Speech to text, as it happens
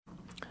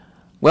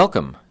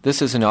Welcome.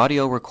 This is an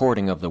audio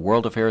recording of the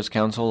World Affairs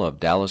Council of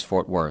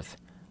Dallas-Fort Worth.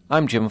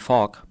 I'm Jim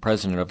Falk,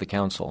 President of the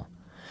Council.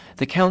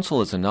 The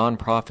Council is a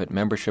nonprofit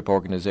membership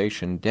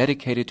organization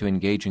dedicated to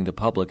engaging the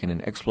public in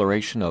an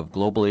exploration of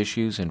global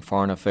issues and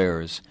foreign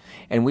affairs,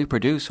 and we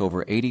produce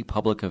over 80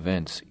 public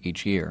events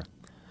each year.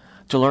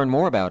 To learn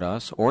more about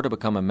us or to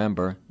become a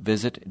member,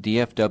 visit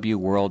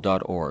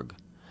dfwworld.org.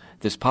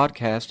 This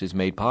podcast is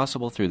made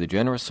possible through the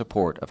generous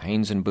support of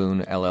Haynes &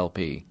 Boone,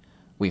 LLP.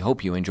 We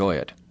hope you enjoy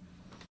it.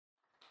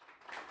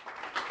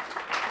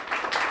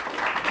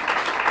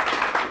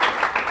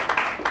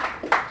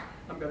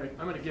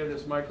 I'm going to give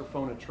this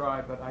microphone a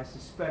try, but I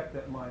suspect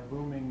that my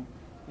booming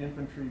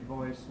infantry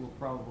voice will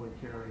probably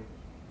carry.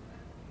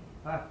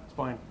 It's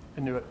fine.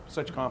 I knew it.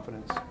 Such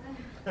confidence.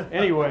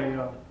 Anyway,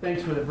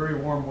 thanks for the very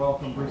warm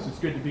welcome, Bruce. It's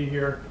good to be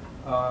here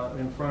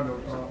in front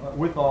of,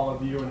 with all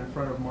of you, and in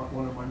front of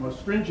one of my most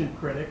stringent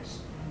critics,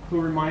 who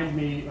reminded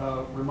me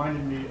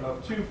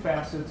of two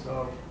facets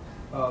of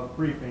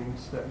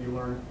briefings that you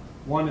learn.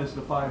 One is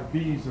the 5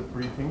 B's of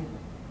briefing: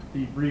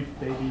 be brief,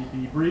 baby,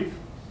 be brief,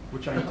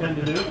 which I intend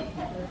to do.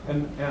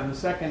 And the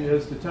second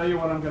is to tell you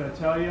what I'm going to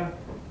tell you,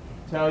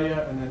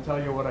 and then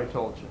tell you what I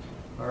told you.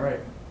 All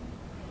right.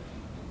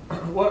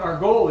 What our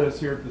goal is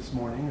here this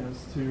morning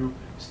is to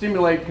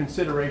stimulate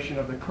consideration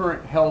of the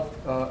current health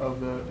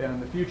and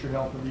the future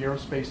health of the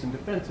aerospace and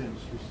defense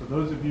industry. So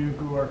those of you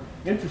who are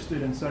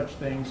interested in such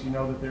things, you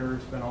know that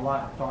there's been a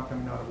lot of talk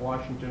coming out of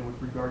Washington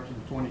with regard to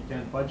the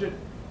 2010 budget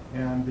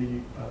and the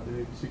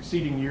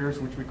succeeding years,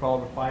 which we call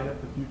the FYDP,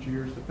 the Future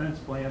Years Defense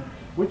Plan,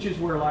 which is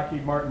where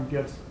Lockheed Martin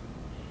gets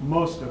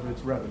most of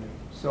its revenue.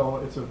 So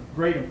it's of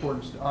great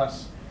importance to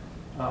us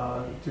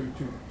to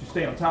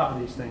stay on top of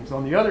these things.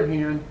 On the other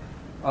hand,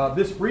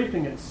 this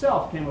briefing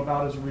itself came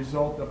about as a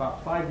result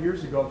about 5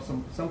 years ago of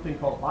something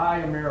called Buy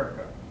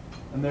America.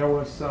 And there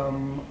was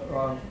some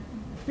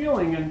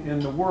feeling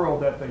in the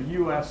world that the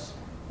U.S.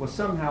 was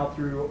somehow,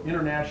 through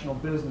international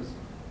business,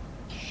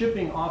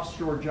 shipping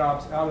offshore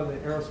jobs out of the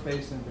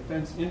aerospace and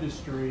defense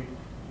industry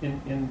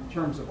in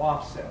terms of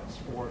offsets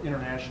for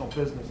international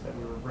business that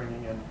we were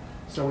bringing in.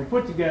 So we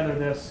put together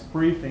this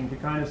briefing to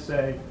kind of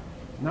say,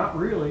 not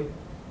really.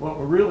 What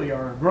we really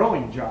are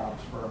growing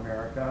jobs for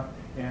America,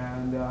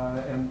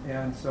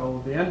 and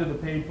so the end of the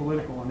paid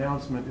political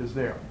announcement is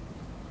there.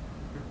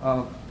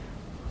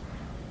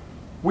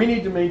 We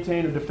need to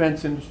maintain a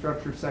defense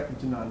infrastructure second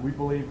to none. We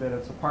believe that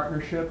it's a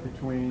partnership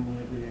between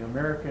the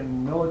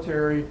American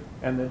military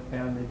and the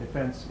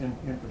defense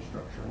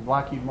infrastructure. In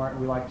Lockheed Martin,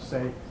 we like to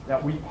say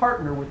that we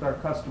partner with our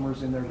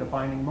customers in their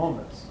defining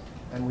moments,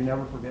 and we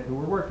never forget who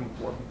we're working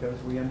for, because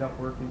we end up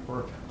working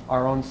for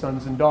our own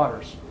sons and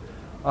daughters.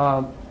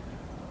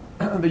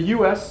 The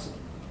U.S.,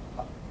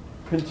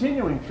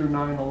 continuing through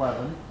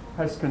 9/11,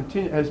 has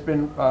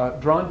been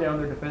drawn down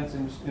their defense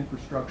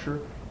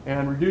infrastructure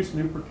and reduced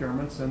new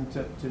procurements, and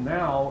to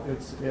now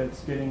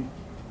it's getting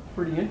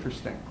pretty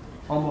interesting.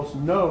 Almost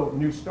no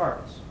new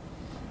starts.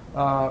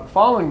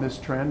 Following this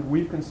trend,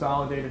 we've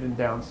consolidated and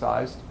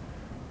downsized,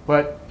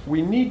 but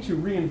we need to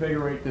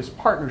reinvigorate this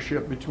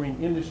partnership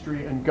between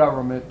industry and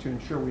government to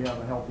ensure we have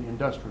a healthy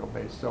industrial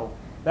base. So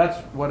that's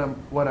what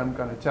I'm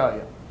going to tell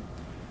you.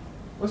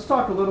 Let's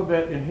talk a little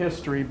bit in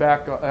history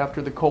back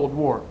after the Cold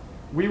War.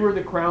 We were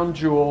the crown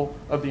jewel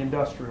of the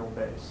industrial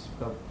base.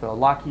 The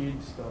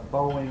Lockheeds, the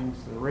Boeings,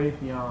 the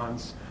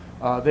Raytheons.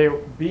 They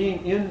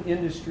being in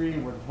industry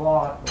with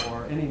Vought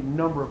or any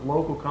number of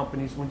local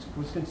companies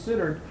was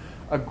considered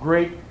a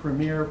great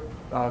premier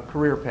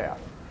career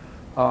path.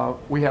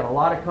 We had a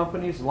lot of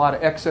companies, a lot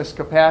of excess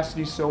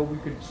capacity, so we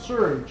could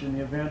surge in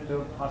the event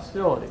of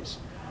hostilities.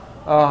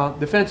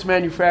 Defense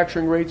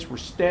manufacturing rates were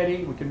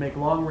steady. We could make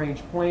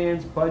long-range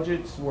plans.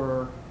 Budgets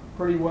were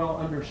pretty well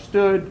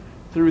understood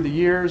through the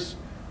years.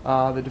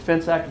 The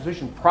defense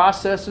acquisition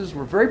processes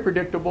were very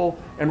predictable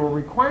and were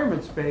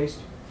requirements-based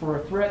for a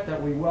threat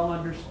that we well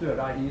understood,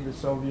 i.e. the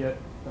Soviet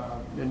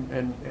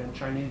and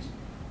Chinese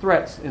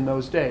threats in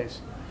those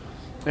days.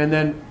 And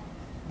then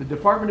the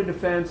Department of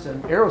Defense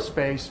and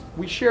aerospace,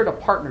 we shared a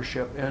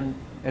partnership, and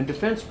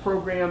defense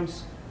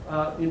programs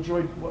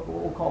enjoyed what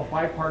we'll call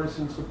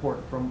bipartisan support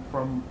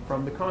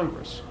from the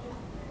Congress.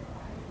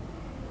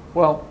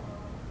 Well,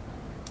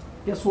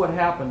 guess what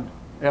happened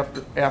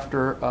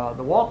after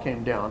the wall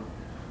came down?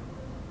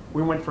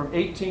 We went from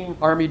 18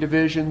 Army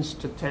divisions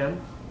to 10.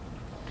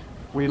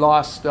 We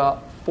lost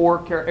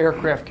 4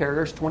 aircraft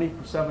carriers,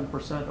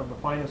 27% of the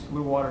finest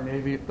blue water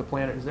Navy the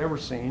planet has ever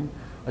seen.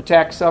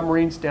 Attack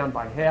submarines down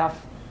by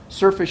half.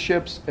 Surface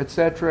ships,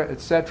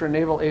 etc.,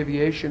 naval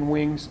aviation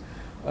wings.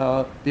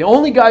 The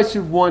only guys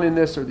who've won in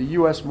this are the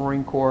U.S.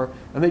 Marine Corps,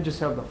 and they just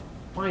have the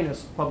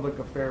finest public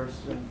affairs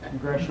and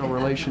congressional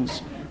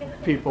relations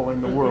people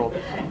in the world.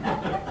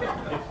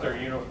 It's their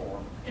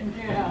uniform.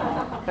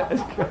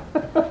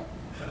 Yeah.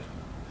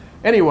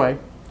 Anyway,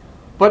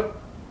 but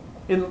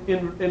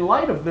in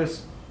light of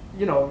this,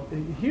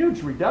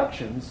 huge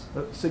reductions,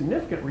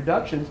 significant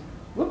reductions,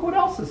 look what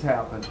else has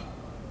happened.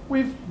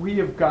 We've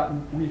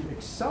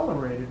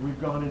accelerated.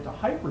 We've gone into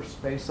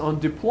hyperspace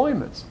on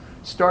deployments.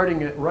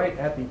 starting right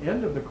at the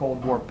end of the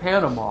Cold War,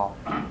 Panama,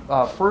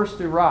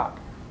 first Iraq,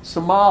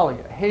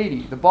 Somalia,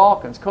 Haiti, the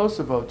Balkans,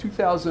 Kosovo,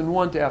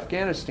 2001 to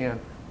Afghanistan,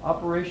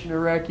 Operation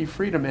Iraqi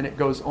Freedom, and it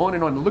goes on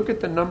and on. Look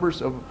at the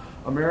numbers of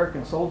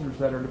American soldiers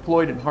that are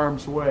deployed in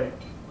harm's way.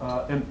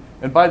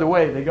 And by the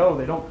way, they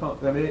don't come,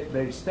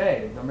 they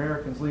stay. The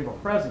Americans leave a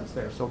presence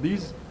there. So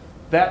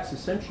that's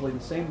essentially the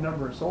same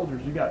number of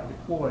soldiers you got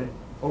deployed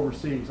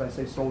overseas. I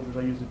say soldiers,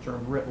 I use the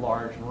term writ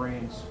large,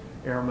 Marines,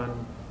 airmen,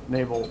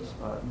 naval,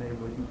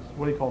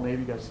 what do you call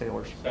Navy guys?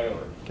 Sailors.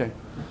 Sailors. Okay.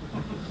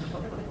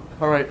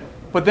 All right.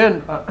 But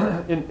then,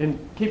 in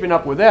keeping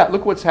up with that,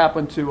 look what's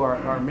happened to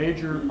our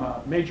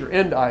major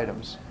end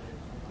items.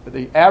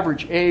 The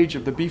average age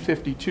of the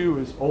B-52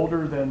 is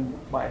older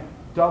by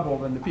double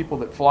than the people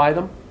that fly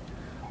them.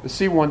 The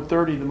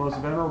C-130, the most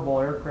venerable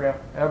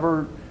aircraft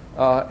ever,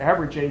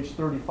 average age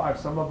 35.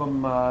 Some of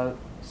them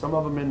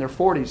in their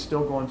 40s,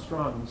 still going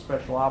strong in the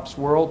special ops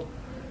world.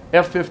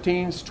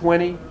 F-15s,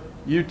 20.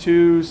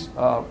 U-2s,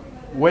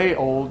 way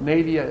old.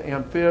 Navy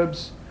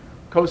amphibs.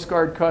 Coast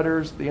Guard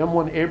cutters, the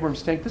M1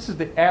 Abrams tank. This is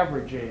the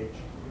average age.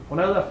 When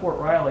I left Fort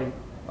Riley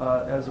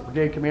as a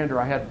brigade commander,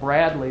 I had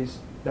Bradleys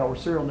that were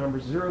serial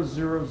numbers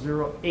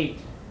 0008.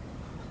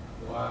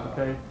 Wow.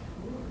 Okay,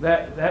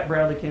 that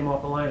Bradley came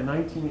off the line in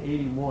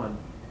 1981.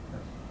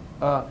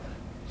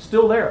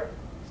 Still there,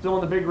 still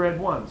in the big red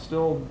one,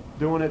 still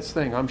doing its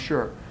thing, I'm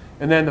sure.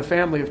 And then the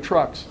family of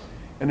trucks.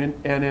 And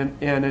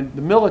in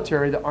the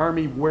military, the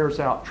Army wears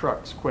out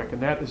trucks quick,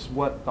 and that is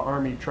what the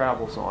Army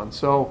travels on.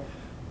 So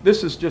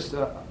this is just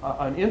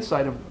an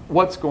insight of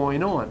what's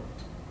going on.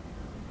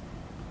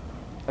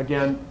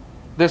 Again,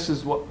 this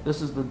is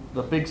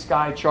the big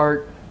sky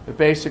chart. That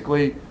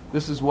basically,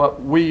 this is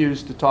what we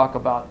use to talk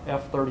about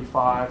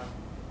F-35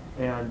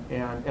 and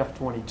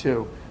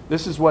F-22.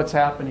 This is what's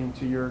happening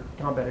to your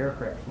combat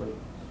aircraft fleet.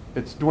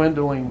 It's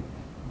dwindling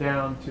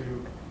down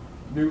to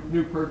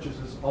new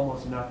purchases,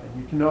 almost nothing.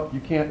 You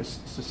can't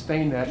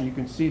sustain that, and you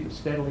can see the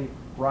steadily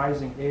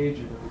rising age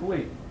of the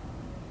fleet.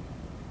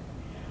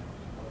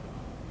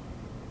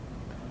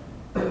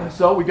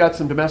 So we got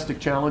some domestic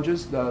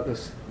challenges. The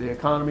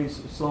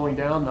economy's slowing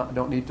down.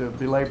 Don't need to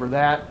belabor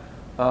that.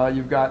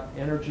 You've got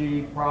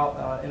energy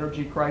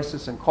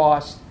crisis and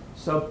costs,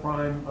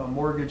 subprime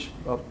mortgage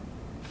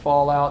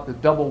fallout, the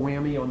double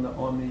whammy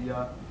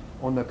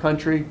on the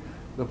country,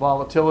 the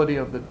volatility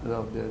of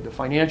the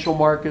financial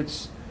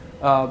markets,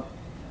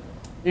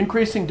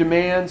 increasing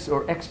demands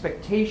or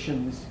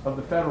expectations of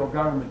the federal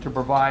government to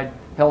provide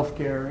health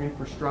care,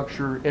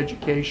 infrastructure,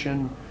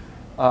 education,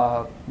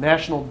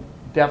 national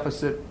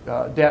deficit,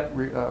 debt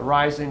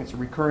rising. It's a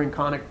recurring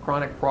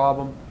chronic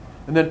problem.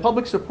 And then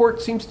public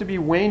support seems to be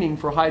waning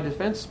for high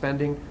defense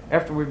spending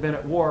after we've been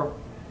at war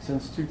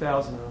since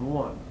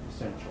 2001,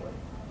 essentially.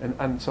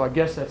 And so I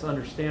guess that's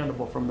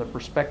understandable from the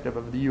perspective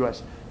of the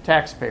U.S.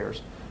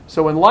 taxpayers.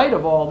 So in light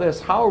of all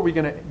this, how are we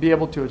going to be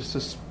able to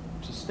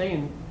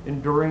sustain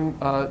enduring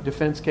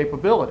defense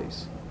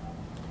capabilities?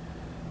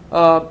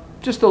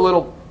 Just a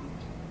little,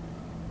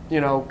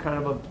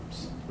 kind of a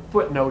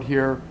footnote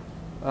here.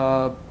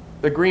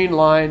 The green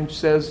line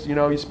says,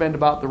 you spend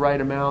about the right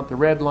amount. The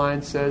red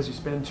line says you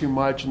spend too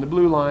much. And the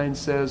blue line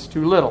says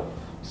too little.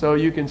 So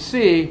you can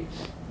see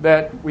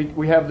that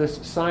we have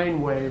this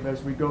sine wave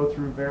as we go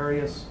through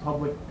various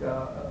public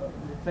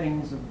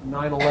things of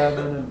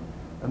 9/11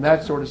 and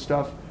that sort of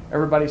stuff.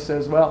 Everybody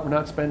says, well, we're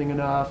not spending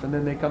enough. And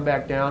then they come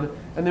back down.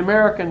 And the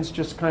Americans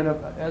just kind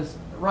of, as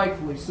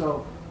rightfully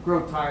so,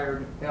 grow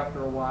tired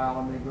after a while,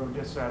 and they grow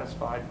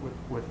dissatisfied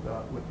with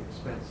the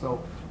expense.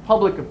 So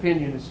public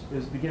opinion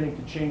is beginning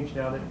to change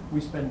now that we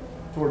spend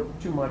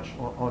too much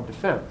on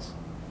defense.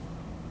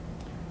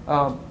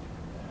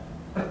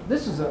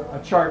 This is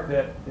a chart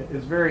that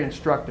is very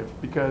instructive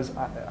because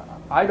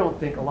I don't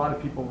think a lot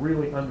of people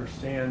really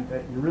understand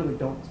that you really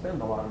don't spend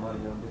a lot of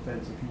money on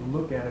defense if you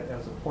look at it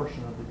as a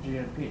portion of the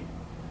GNP.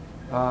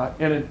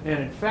 And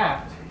in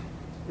fact,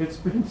 it's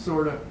been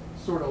sort of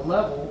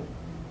level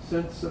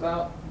since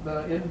about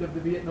the end of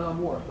the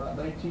Vietnam War, about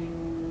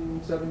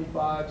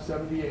 1975,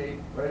 78,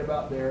 right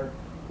about there.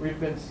 We've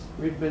been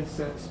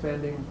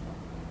spending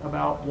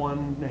about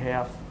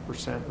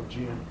 1.5% of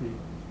GNP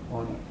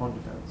on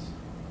defense.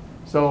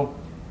 So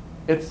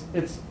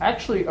it's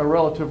actually a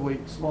relatively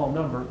small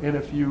number, and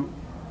if you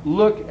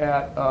look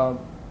at,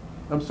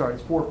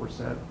 it's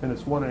 4%, and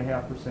it's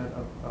 1.5%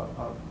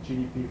 of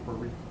GDP for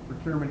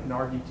procurement and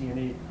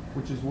RDT&E,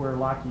 which is where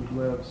Lockheed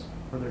lives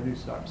for their new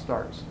stock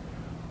starts.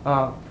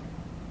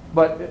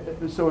 But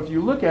so if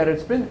you look at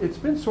it, it's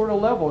been sort of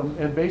level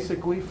and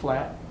basically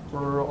flat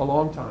for a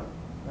long time.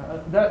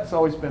 That's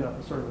always been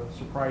a sort of a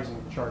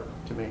surprising chart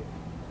to me.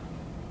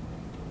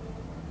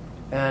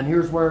 And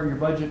here's where your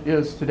budget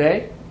is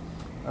today.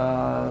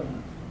 As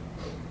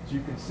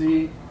you can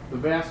see, the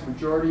vast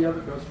majority of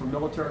it goes for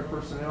military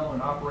personnel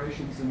and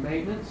operations and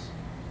maintenance.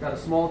 Got a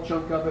small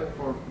chunk of it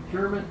for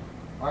procurement,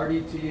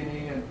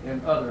 RDT&E,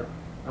 and other.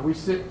 And we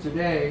sit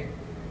today,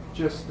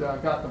 just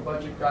got the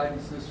budget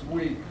guidance this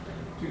week,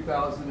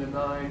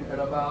 2009, at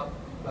about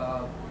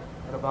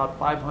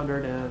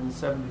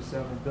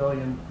 $577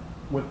 billion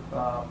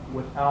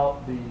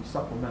without the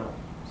supplemental.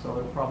 So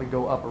it'll probably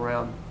go up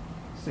around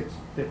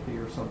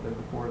 $650 or something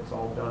before it's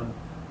all done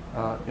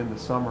in the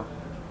summer.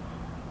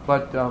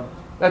 But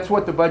that's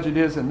what the budget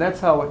is, and that's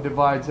how it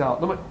divides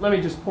out. Let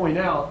me just point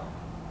out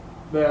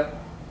that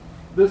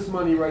this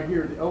money right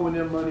here, the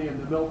O&M money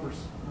and the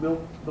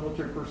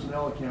military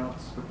personnel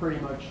accounts, are pretty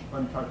much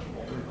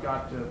untouchable. They've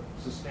got to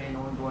sustain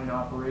ongoing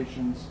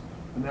operations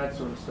and that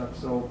sort of stuff.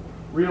 So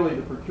really,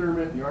 the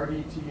procurement, the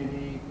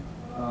RDT&E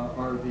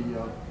are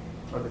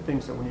the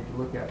things that we need to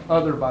look at.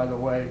 Other, by the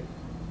way,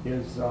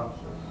 is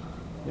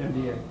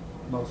MDA,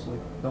 mostly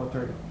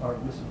military or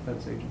Missile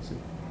Defense Agency.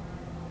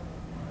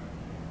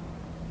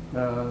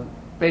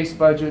 Base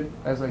budget,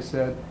 as I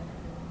said.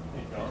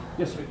 Hey, John.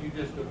 Yes, sir. Could you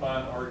just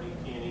define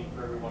RDT&E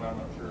for everyone? I'm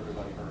not sure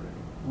everybody heard it.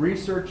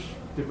 Research,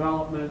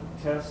 development,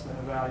 test, and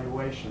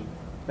evaluation.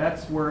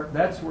 That's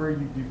where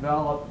you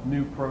develop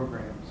new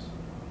programs.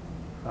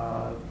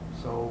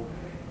 So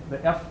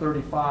the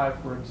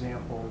F-35, for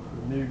example,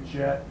 the new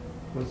jet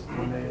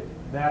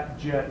that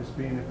jet is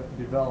being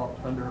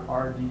developed under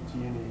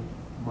RDT&E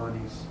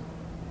monies.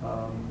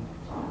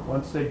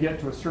 Once they get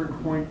to a certain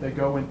point, they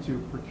go into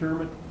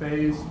procurement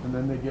phase, and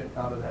then they get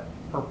out of that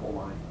purple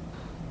line.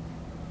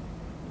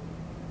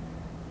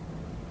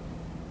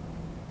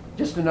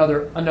 Just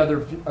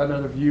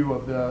another view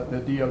of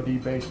the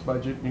DoD-based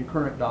budget in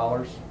current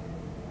dollars.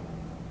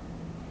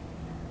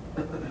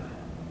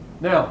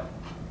 Now,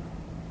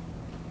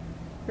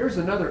 here's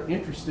another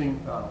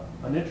interesting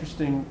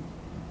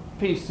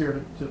piece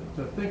here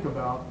to think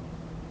about.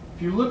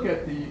 If you look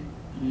at the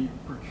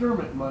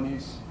procurement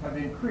monies have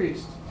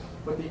increased,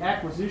 but the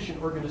acquisition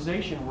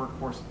organization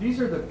workforce, these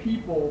are the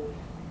people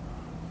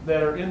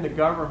that are in the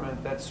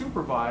government that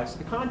supervise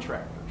the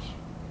contractors,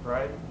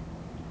 right?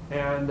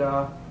 And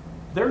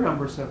their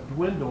numbers have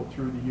dwindled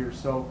through the years.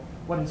 So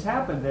what has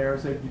happened there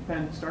is they've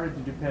started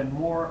to depend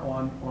more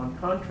on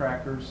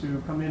contractors who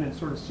come in and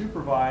sort of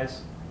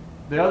supervise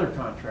the other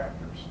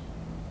contractors.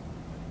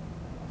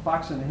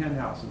 Fox in the hen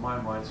house, in my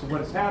mind. So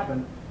what has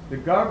happened, the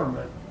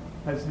government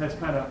has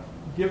kind of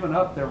given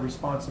up their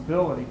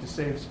responsibility to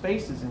save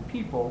spaces and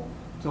people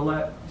to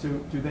that,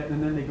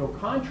 and then they go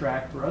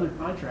contract for other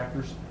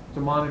contractors to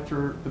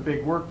monitor the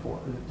big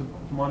workforce,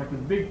 to monitor the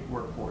big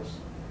workforce.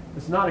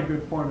 It's not a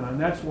good formula,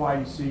 and that's why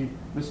you see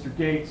Mr.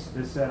 Gates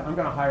has said, I'm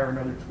going to hire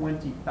another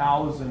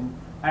 20,000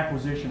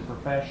 acquisition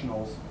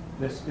professionals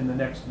in the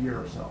next year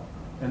or so.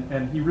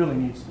 And he really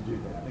needs to do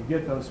that and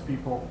get those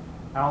people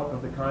out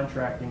of the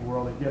contracting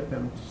world and get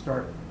them to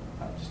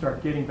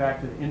start getting back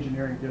to the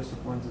engineering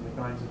disciplines and the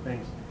kinds of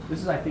things. This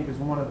is, I think, is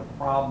one of the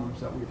problems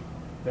that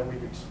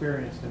we've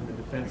experienced in the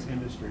defense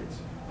industry. It's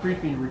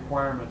creeping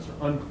requirements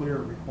or unclear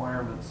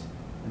requirements,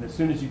 and as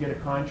soon as you get a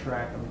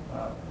contract,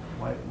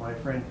 my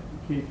friend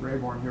Keith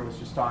Rayborn here was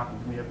just talking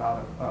to me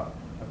about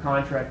a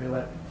contract they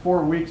let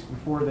 4 weeks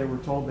before they were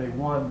told they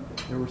won.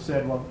 They were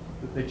said, well,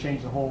 that they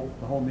changed the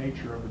whole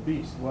nature of the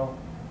beast. Well,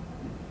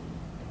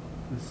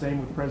 the same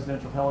with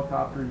presidential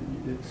helicopter.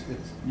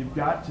 You've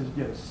got to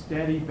get a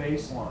steady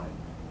baseline,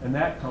 and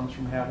that comes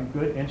from having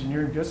good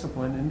engineering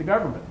discipline in the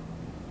government.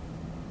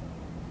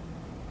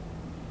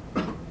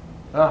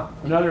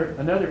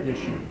 Another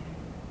issue: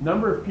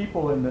 number of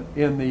people in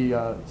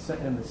the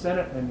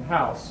Senate and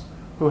House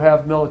who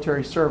have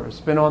military service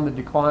been on the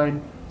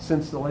decline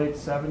since the late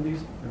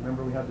 70s.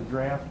 Remember, we had the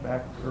draft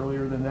back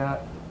earlier than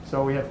that,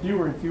 so we have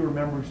fewer and fewer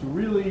members who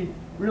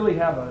really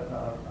have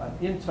an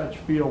in-touch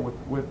feel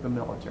with the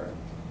military.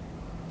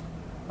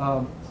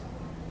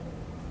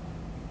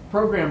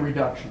 Program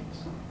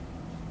reductions.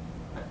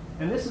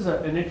 And this is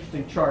an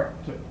interesting chart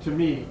to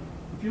me.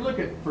 If you look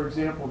at, for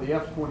example, the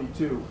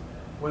F-22,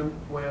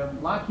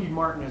 when Lockheed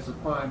Martin as a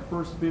prime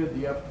first bid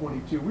the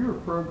F-22, we were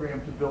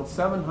programmed to build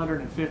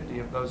 750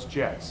 of those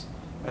jets.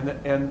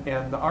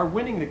 And our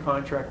winning the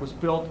contract was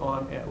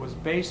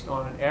based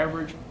on an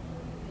average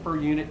per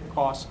unit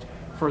cost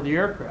for the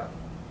aircraft,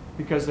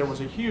 because there was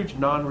a huge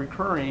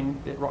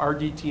non-recurring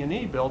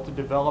RDT&E bill to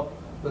develop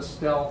the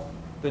stealth,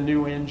 the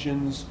new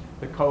engines,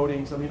 the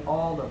coatings,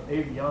 all the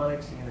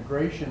avionics, the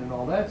integration and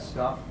all that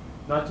stuff,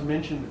 not to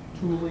mention the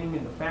tooling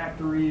and the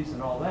factories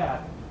and all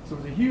that. So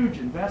it was a huge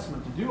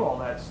investment to do all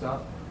that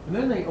stuff. And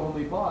then they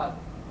only bought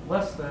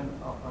less than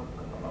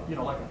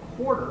like a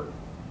quarter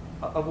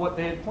of what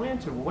they had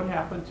planned to. Well, what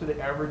happened to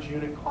the average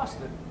unit cost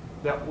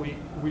that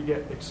we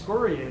get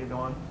excoriated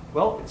on?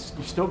 Well,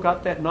 you still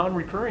got that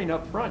non-recurring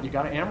up front. You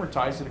got to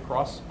amortize it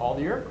across all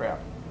the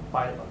aircraft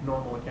by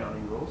normal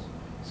accounting rules.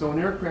 So an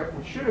aircraft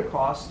which should have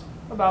cost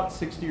about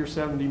 $60 or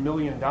 $70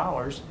 million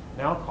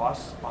now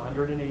costs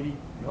 $180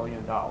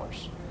 million.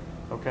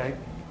 Okay?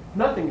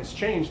 Nothing has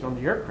changed on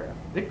the aircraft.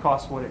 It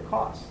costs what it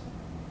costs.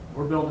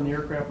 We're building the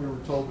aircraft we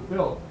were told to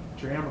build,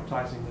 but you're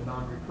amortizing the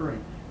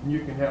non-recurring. And you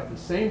can have the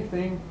same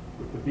thing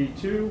with the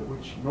B-2,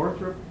 which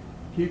Northrop,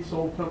 Keith's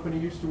old company,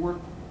 used to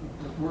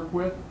work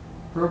with,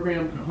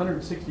 programmed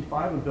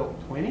 165 and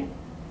built 20.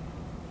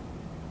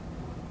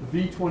 The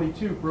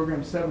V-22,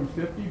 programmed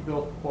 750,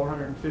 built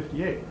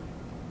 458.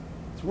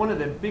 It's one of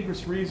the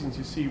biggest reasons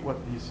you see what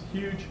these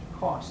huge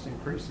cost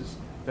increases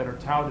that are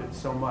touted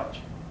so much.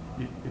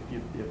 If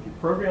you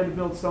program to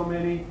build so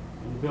many,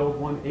 and you build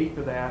 1/8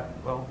 of that,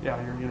 well,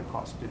 yeah, your unit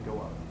cost did go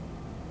up.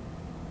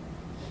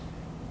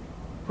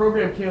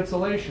 Program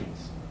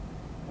cancellations.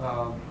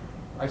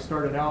 I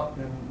started out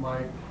in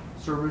my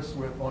service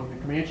on the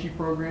Comanche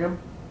program.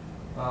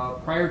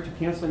 Prior to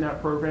canceling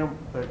that program,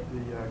 the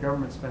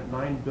government spent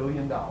 $9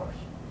 billion,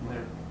 and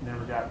they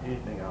never got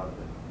anything out of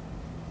it.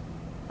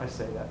 I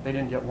say that. They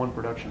didn't get one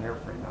production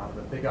airframe out of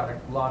it. They got a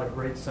lot of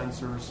great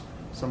sensors,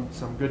 some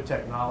good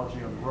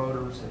technology on the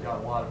rotors. They got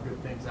a lot of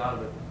good things out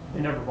of it.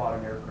 They never bought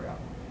an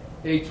aircraft.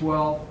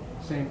 A-12,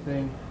 same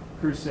thing.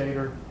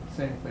 Crusader,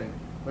 same thing.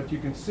 But you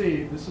can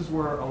see this is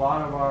where a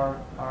lot of our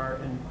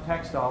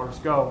tax dollars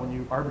go when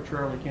you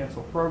arbitrarily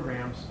cancel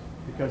programs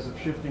because of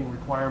shifting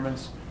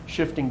requirements,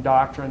 shifting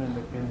doctrine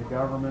in the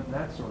government, and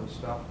that sort of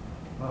stuff.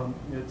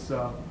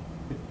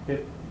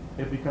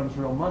 It becomes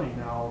real money.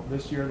 Now,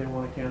 this year they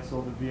want to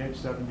cancel the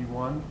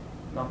VH-71.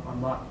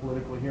 I'm not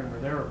politically here nor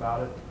there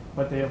about it,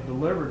 but they have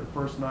delivered the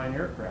first 9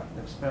 aircraft.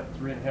 They've spent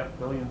 $3.5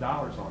 billion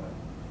on it.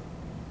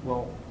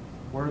 Well,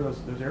 where are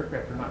those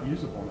aircraft are not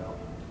usable now.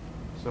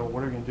 So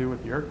what are we going to do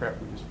with the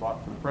aircraft we just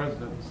bought from the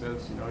president? He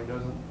says, he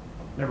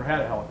never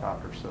had a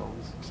helicopter, so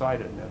he's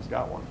excited and has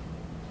got one.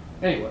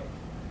 Anyway,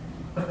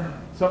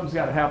 something's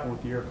got to happen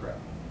with the aircraft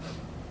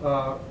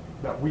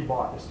that we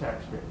bought as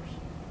taxpayers.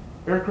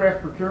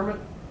 Aircraft procurement,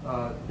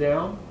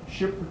 down.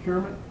 Ship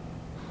procurement,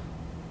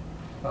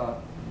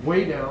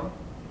 way down.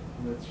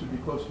 And that should be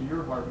close to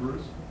your heart,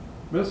 Bruce.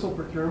 Missile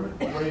procurement,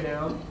 way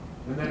down.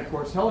 And then, of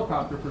course,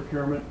 helicopter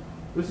procurement.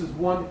 This is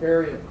one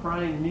area of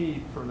crying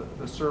need for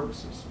the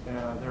services.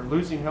 They're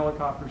losing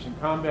helicopters in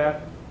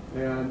combat,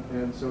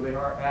 and so they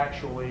are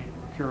actually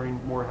procuring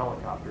more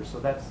helicopters. So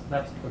that's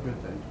a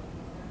good thing,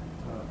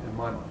 in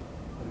my mind,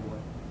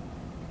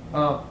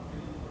 anyway.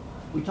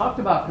 We talked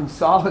about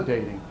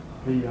consolidating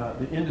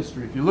the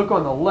industry. If you look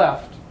on the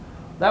left,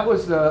 that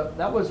was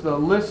the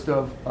list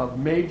of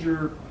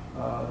major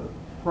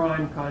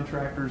prime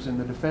contractors in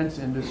the defense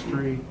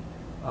industry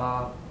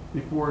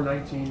before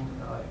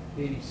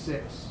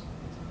 1986.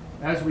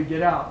 As we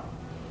get out,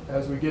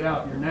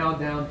 you're now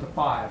down to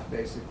 5,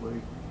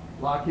 basically.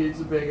 Lockheed's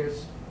the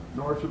biggest,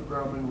 Northrop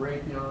Grumman,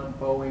 Raytheon,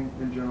 Boeing,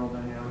 and General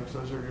Dynamics.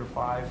 Those are your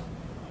 5,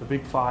 the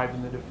big 5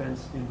 in the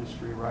defense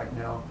industry right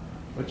now.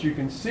 But you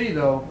can see,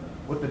 though,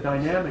 what the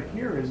dynamic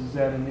here is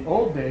that in the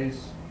old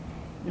days,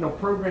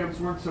 programs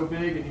weren't so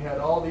big, and you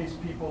had all these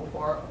people,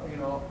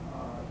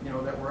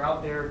 that were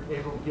out there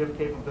able to give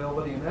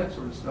capability and that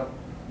sort of stuff.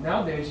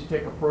 Nowadays, you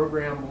take a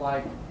program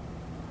like,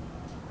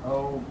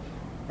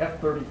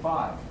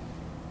 F-35.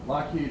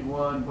 Lockheed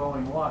won,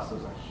 Boeing lost. It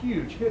was a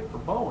huge hit for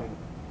Boeing.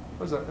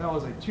 That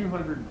was a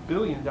 $200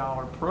 billion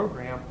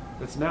program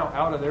that's now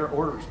out of their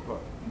orders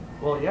book.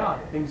 Well, yeah,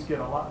 things get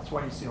a lot. That's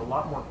why you see a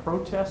lot more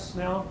protests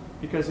now,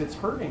 because it's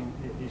hurting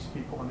these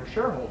people and their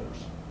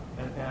shareholders.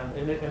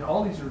 And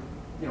all these are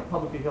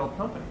publicly held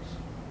companies.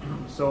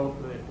 So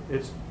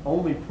it's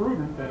only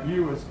prudent that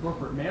you as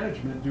corporate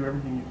management do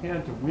everything you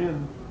can to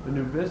win the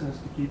new business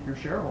to keep your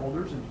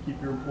shareholders and to keep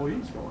your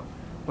employees going.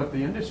 But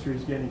the industry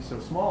is getting so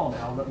small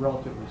now, that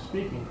relatively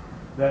speaking,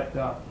 that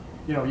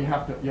you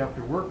have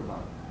to work about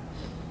it.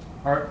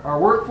 Our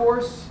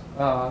workforce,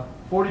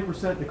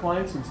 40%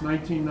 decline since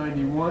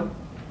 1991.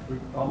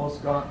 We've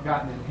almost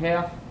gotten in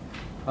half.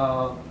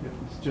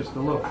 It's just a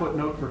little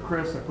footnote for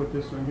Chris. I put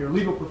this one here.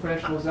 Legal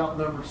professionals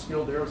outnumber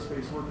skilled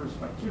aerospace workers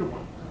by 2 to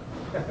 1.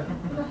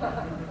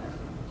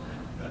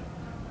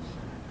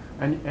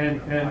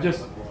 and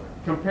just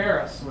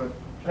compare us with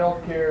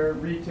healthcare,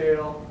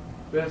 retail,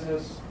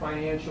 business,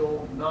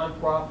 financial,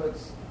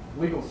 nonprofits,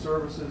 legal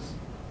services.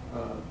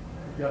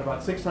 We've got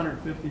about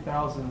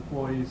 650,000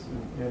 employees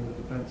in the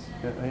defense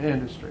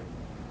industry.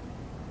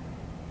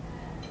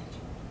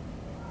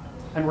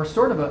 And we're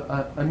sort of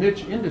a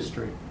niche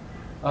industry.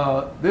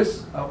 On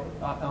this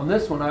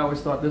one, I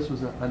always thought this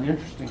was an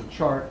interesting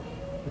chart.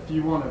 If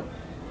you want to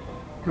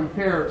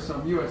compare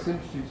some U.S.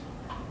 industries,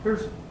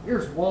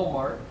 here's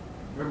Walmart,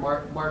 their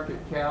market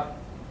cap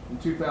in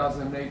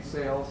 2008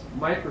 sales,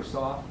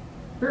 Microsoft.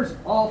 Here's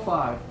all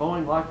 5,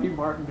 Boeing, Lockheed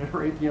Martin,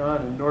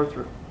 Raytheon, and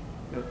Northrop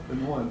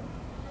in one.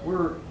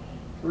 We're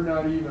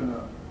not even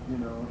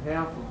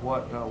half of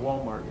what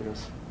Walmart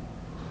is.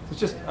 It's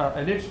just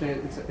an interesting.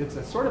 It's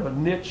a sort of a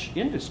niche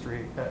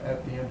industry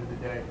at the end of the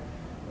day,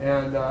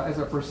 and as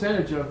a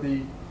percentage of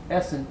the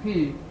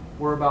S&P,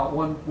 we're about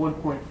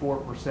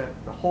 1.4%.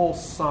 The whole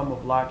sum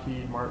of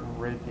Lockheed Martin,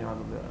 Raytheon,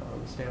 of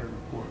the Standard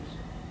 &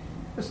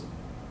 Poor's.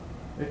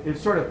 It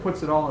sort of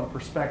puts it all in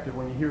perspective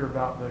when you hear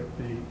about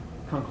the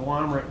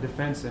conglomerate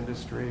defense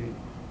industry.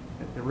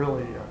 It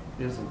really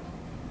isn't.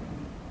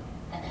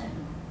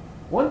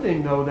 One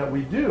thing, though, that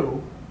we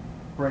do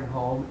bring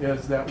home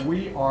is that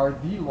we are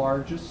the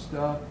largest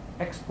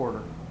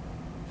exporter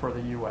for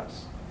the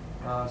U.S.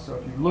 So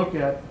if you look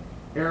at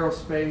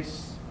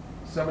aerospace,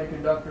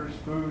 semiconductors,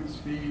 foods,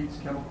 feeds,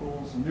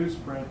 chemicals, and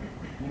newsprint,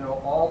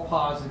 all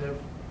positive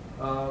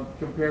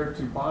compared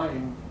to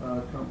buying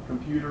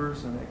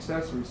computers and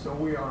accessories. So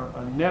we are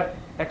a net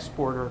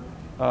exporter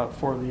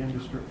for the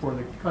industry, for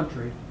the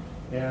country,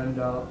 and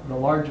the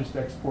largest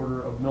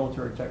exporter of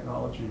military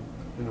technology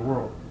in the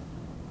world.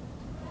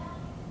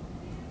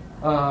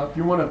 If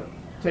you want to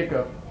take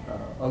a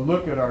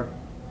look at our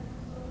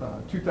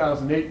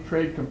 2008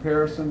 trade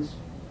comparisons,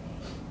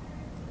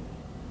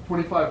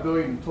 $25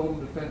 billion in total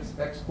defense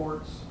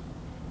exports,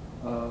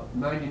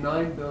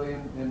 $99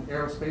 billion in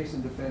aerospace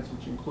and defense,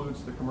 which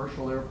includes the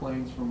commercial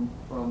airplanes from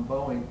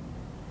Boeing.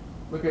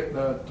 Look at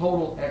the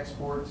total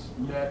exports,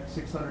 net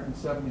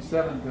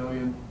 $677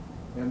 billion,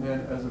 and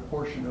then as a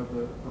portion of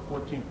the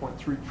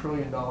 $14.3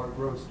 trillion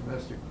gross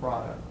domestic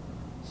product.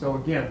 So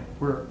again,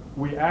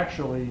 we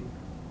actually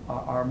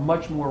are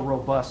much more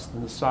robust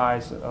than the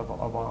size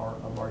of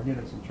our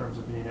units in terms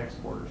of being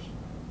exporters.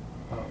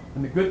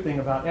 And the good thing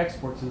about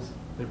exports is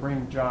they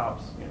bring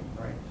jobs in,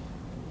 right?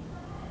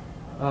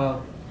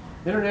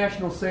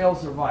 International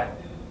sales are vital.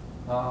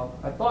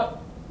 I thought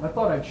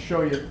I'd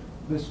show you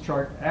this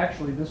chart.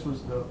 Actually, this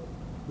was the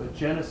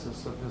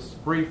genesis of this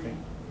briefing.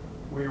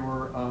 We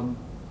were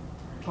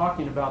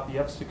talking about the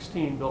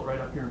F-16 built right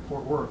up here in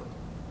Fort Worth.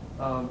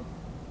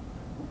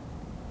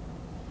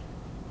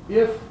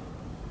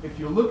 If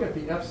you look at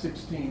the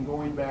F-16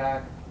 going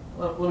back,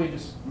 let me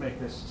just make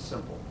this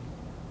simple.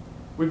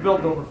 We've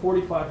built over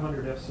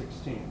 4,500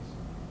 F-16s.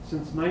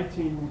 Since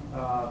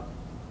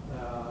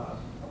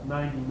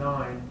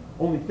 1999,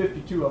 only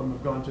 52 of them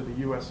have gone to the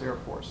U.S. Air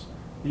Force.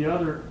 The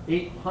other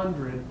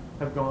 800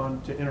 have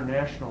gone to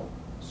international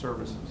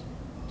services,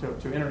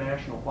 to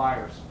international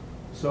buyers.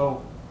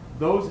 So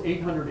those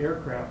 800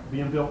 aircraft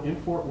being built in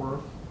Fort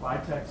Worth by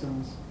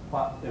Texans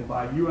and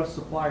by U.S.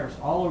 suppliers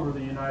all over the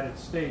United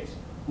States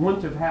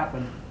wouldn't have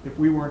happened if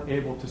we weren't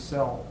able to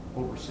sell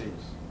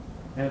overseas.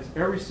 And it's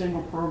every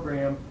single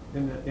program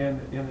in the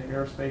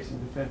aerospace and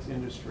defense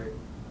industry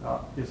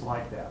is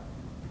like that.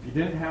 If you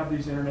didn't have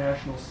these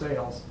international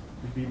sales,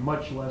 it'd be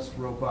much less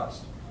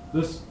robust.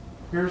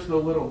 Here's the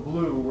little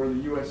blue where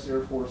the U.S.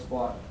 Air Force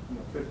bought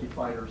 50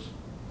 fighters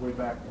way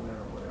back when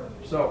or whatever.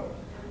 So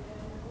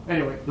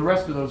anyway, the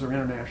rest of those are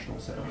international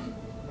sales.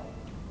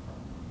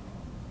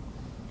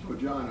 So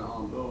John,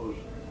 on those,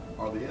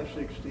 are the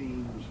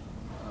F-16s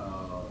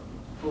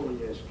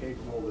fully as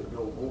capable that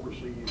go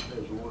overseas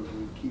as the ones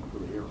we keep for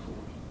the Air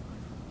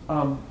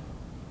Force?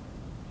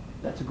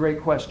 That's a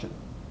great question.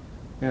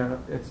 And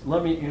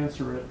let me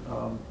answer it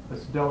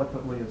as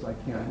delicately as I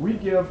can. We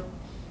give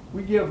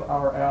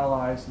our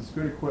allies as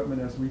good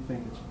equipment as we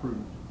think is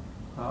prudent.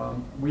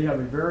 We have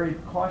a very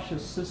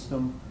cautious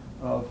system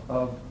of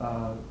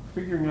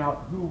figuring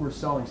out who we're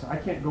selling. So I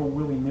can't go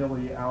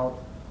willy-nilly out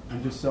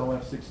and just sell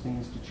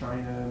F-16s to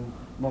China and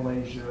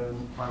Malaysia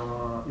and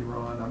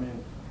Iran. I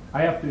mean,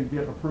 I have to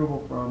get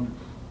approval from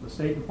the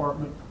State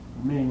Department,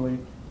 mainly,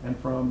 and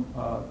from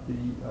the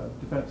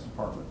Defense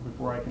Department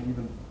before I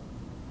can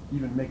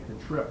even make the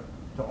trip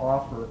to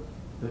offer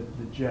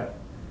the jet.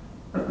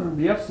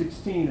 The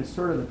F-16 is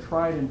sort of the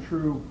tried and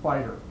true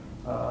fighter,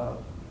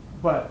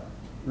 but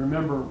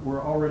remember,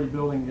 we're already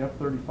building the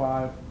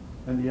F-35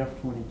 and the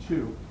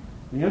F-22.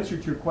 The answer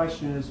to your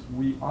question is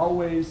we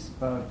always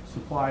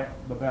supply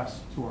the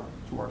best to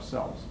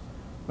ourselves.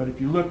 But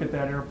if you look at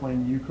that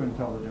airplane, you couldn't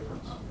tell the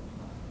difference.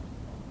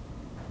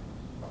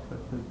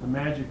 The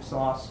magic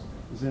sauce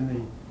is in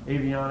the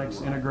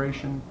avionics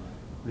integration,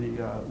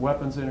 the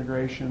weapons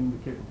integration, the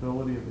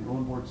capability of the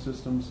onboard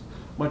systems,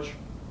 much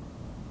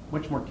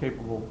more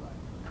capable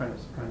kind of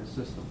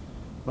system.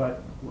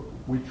 But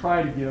we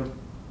try to give,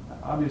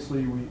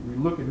 obviously we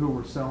look at who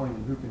we're selling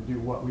and who can do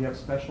what. We have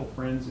special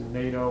friends in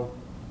NATO,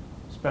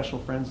 special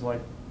friends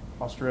like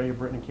Australia,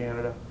 Britain, and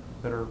Canada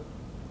that are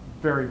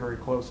very, very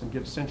close and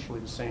give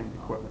essentially the same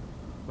equipment.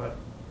 But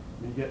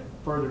when you get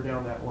further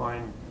down that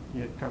line,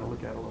 you kind of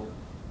look at it a little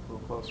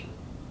closer.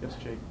 Yes,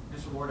 Jake?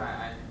 Mr. Ward,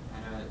 I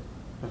know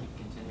that you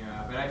continue,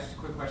 but I just a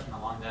quick question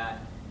along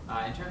that.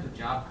 In terms of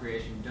job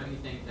creation, don't you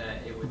think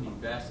that it would be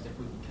best if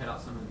we could cut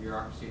out some of the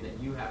bureaucracy that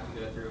you have to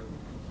go through?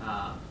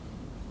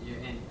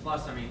 And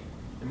plus, I mean,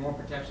 the more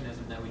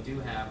protectionism that we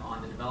do have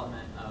on the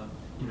development of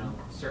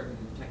certain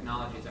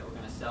technologies that we're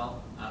going to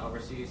sell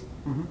overseas,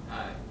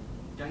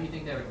 don't you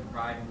think that would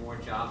provide more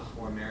jobs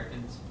for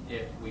Americans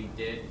if we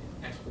did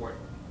export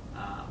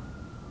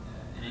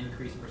an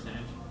increased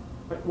percentage?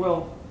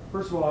 Well,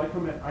 first of all, I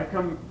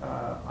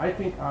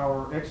think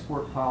our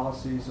export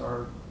policies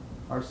are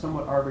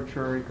somewhat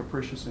arbitrary,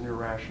 capricious, and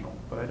irrational,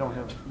 but I don't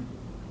have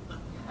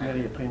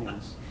many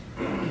opinions.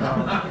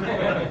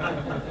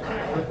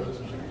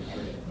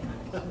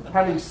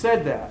 Having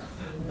said that,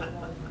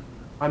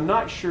 I'm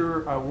not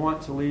sure I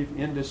want to leave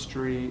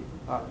industry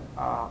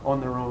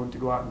on their own to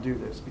go out and do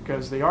this,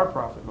 because they are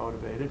profit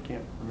motivated.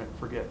 Can't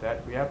forget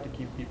that. We have to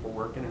keep people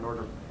working. In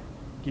order to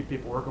keep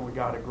people working, we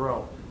got to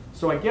grow.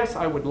 So I guess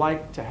I would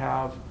like to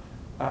have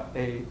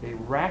a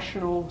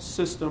rational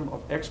system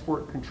of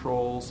export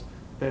controls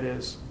that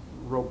is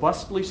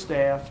robustly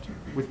staffed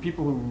with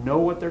people who know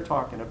what they're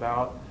talking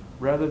about,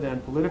 rather than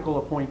political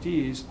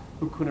appointees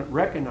who couldn't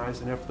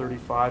recognize an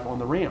F-35 on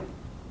the ramp.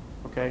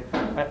 Okay,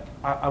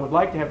 I would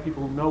like to have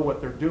people who know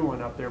what they're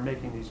doing up there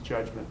making these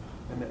judgments.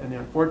 And the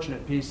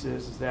unfortunate piece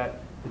is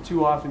that it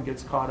too often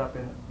gets caught up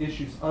in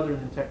issues other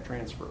than tech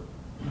transfer.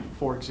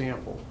 For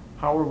example,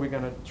 how are we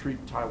going to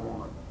treat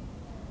Taiwan?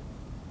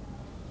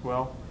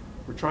 Well,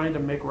 we're trying to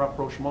make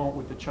rapprochement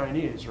with the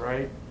Chinese,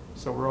 right?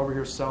 So we're over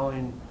here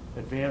selling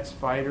advanced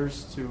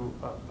fighters to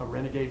a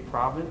renegade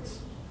province.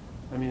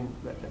 I mean,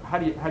 how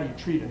do you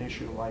treat an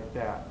issue like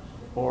that?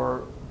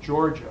 Or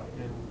Georgia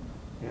in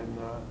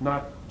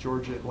not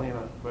Georgia,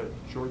 Atlanta, but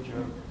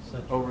Georgia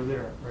over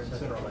there, right, in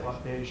Central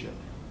Asia.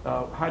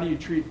 How do you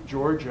treat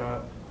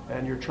Georgia,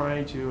 and you're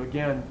trying to,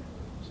 again,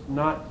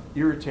 not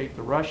irritate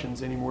the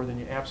Russians any more than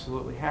you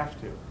absolutely have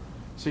to?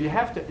 So it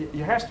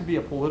has to be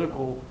a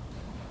geopolitical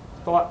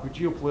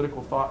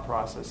thought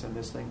process in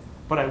this thing.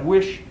 But I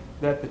wish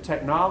that the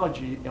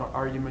technology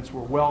arguments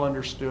were well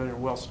understood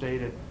and well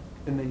stated,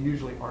 and they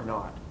usually are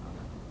not.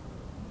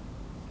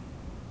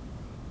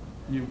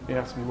 You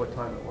asked me what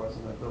time it was,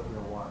 and I built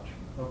your watch.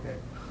 Okay.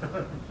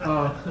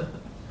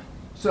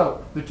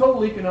 So the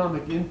total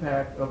economic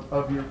impact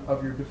of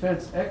your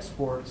defense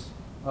exports,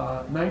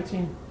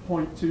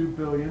 19.2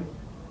 billion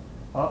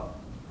up,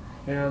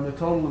 and the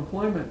total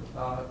employment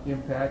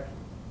impact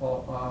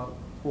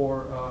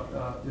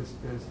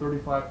is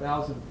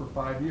 35,000 for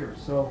 5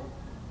 years. So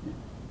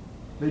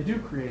they do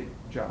create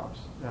jobs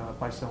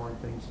by selling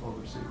things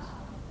overseas.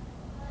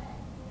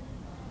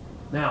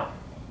 Now,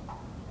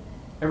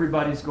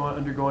 everybody's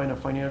undergoing a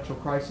financial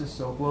crisis,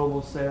 so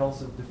global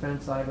sales of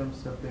defense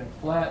items have been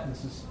flat.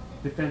 This is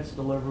defense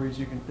deliveries.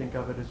 You can think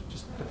of it as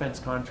just defense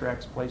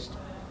contracts placed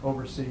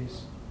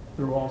overseas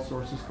through all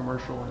sources,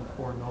 commercial and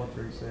foreign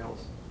military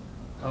sales.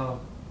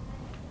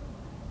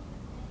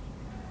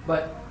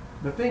 But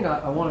the thing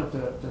I wanted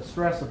to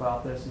stress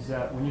about this is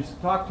that when you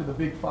talk to the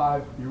Big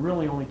Five, you're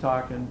really only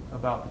talking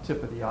about the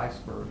tip of the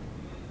iceberg.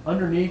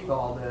 Underneath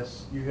all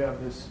this, you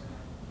have this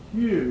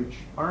huge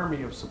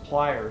army of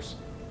suppliers.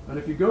 And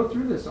if you go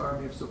through this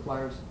army of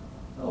suppliers,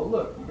 oh,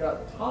 look, you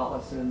got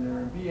Thales in there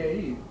and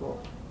BAE. Well,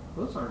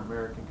 those aren't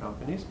American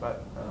companies,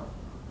 but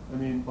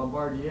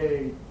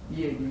Bombardier,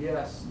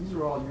 EADS, these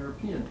are all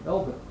European.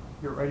 Elbit,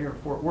 right here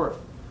in Fort Worth,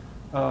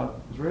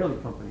 Israeli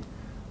company.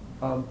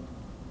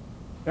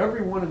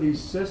 Every one of these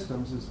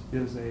systems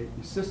is a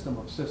system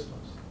of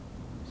systems.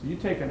 So you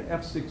take an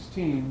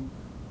F-16,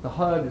 the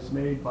HUD is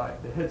made by,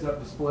 the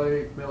heads-up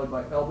display made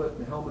by Elbit,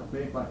 the helmet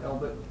made by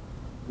Elbit,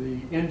 the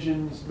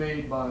engines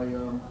made by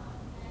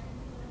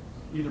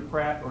either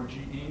Pratt or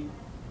GE.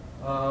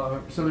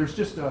 So there's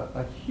just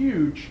a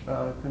huge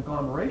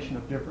conglomeration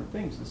of different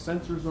things. The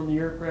sensors on the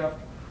aircraft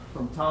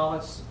from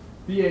Thales.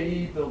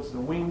 BAE builds the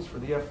wings for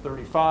the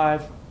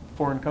F-35,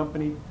 foreign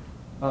company,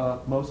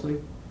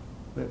 mostly.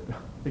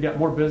 They got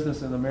more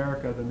business in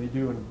America than they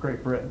do in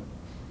Great Britain,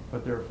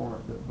 but they're a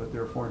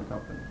foreign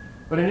company.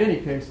 But in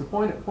any case, the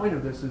point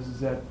of this is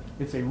that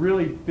it's a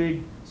really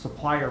big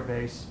supplier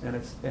base, and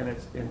it's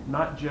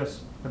not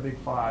just the Big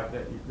Five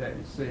that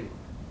you see.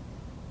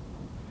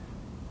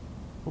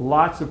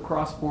 Lots of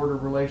cross-border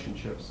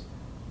relationships.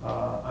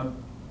 I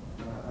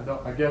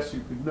guess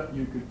you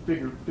could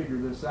figure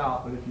this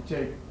out, but if you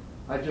take,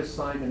 I just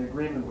signed an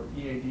agreement with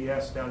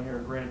EADS down here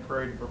in Grand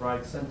Prairie to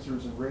provide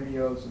sensors and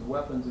radios and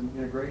weapons and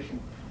integration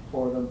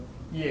for them.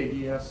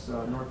 EADS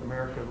North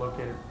America,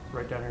 located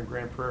right down here in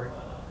Grand Prairie.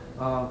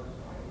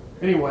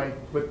 Anyway,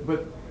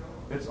 but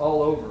it's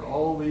all over.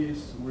 All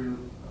these, we're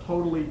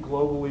totally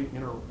globally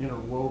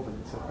interwoven.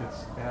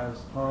 It's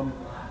as Tom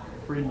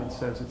Friedman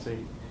says, it's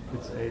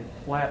a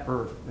flat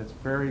Earth. It's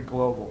very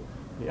global.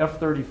 The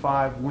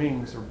F-35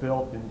 wings are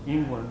built in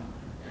England,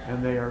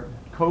 and they are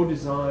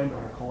co-designed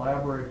on a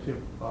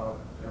collaborative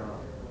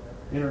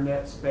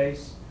internet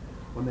space.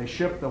 When they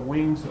shipped the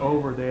wings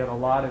over, they had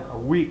allotted a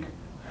week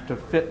to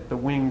fit the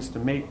wings, to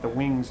mate the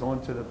wings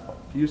onto the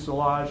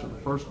fuselage of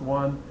the first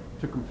one.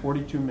 It took them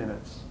 42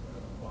 minutes.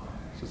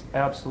 So it's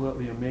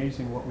absolutely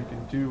amazing what we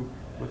can do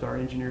with our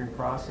engineering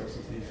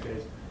processes these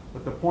days.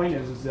 But the point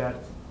is that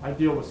I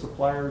deal with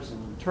suppliers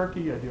in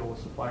Turkey, I deal with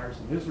suppliers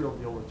in Israel,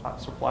 I deal with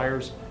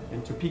suppliers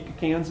in Topeka,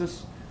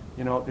 Kansas.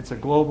 You know, it's a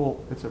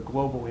global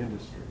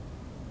industry.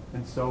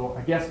 And so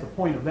I guess the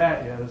point of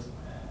that is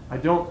I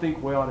don't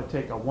think we ought to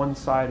take a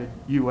one-sided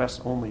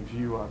U.S.-only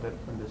view of it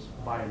in this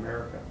Buy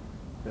America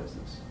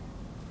business.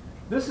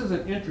 This is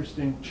an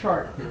interesting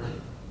chart here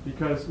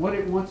because what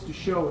it wants to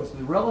show is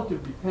the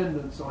relative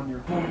dependence on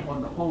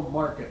the home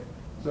market.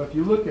 So if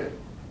you look at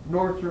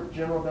Northrop,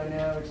 General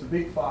Dynamics, the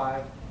Big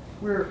Five,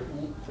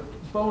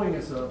 Boeing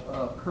is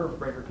a curve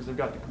breaker because they've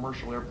got the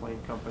commercial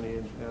airplane company,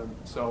 and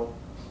so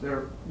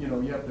they're, you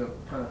have to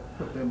kind of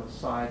put them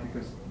aside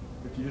because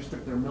if you just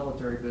took their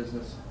military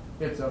business,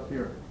 it's up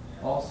here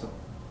also.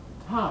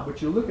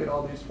 But you look at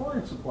all these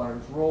foreign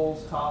suppliers,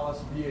 Rolls,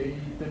 Thales, BAE,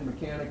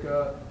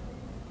 Finmeccanica.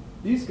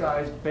 These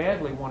guys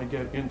badly want to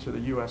get into the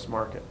U.S.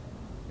 market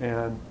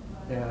and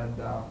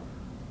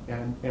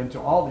to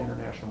all the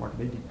international market.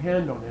 They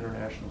depend on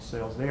international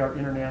sales. They are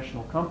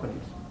international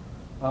companies.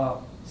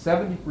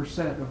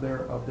 70%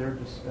 of their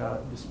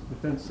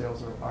defense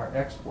sales are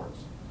exports.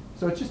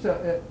 So it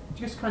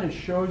just kind of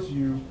shows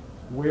you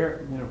where,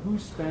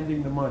 who's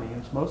spending the money,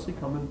 and it's mostly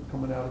coming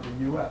out of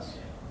the U.S.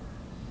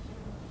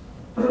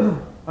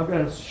 I'm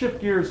going to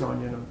shift gears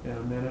on you in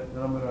a minute,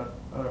 and I'm going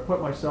to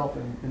put myself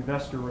in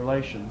investor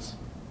relations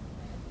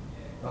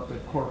up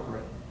at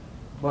corporate.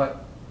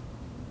 But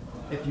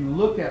if you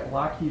look at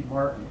Lockheed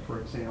Martin, for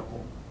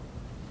example,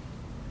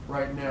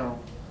 right now,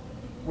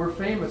 we're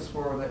famous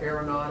for the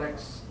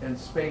aeronautics and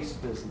space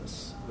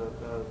business,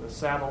 the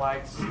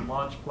satellites,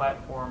 launch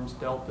platforms,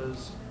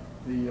 Deltas,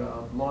 the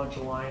Launch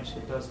Alliance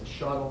that does the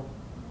shuttle.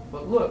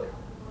 But look,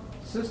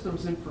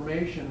 systems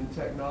information and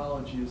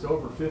technology is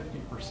over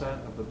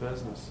 50% of the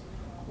business.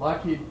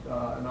 Lockheed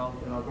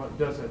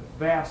does a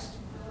vastly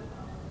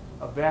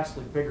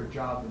bigger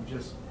job than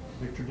just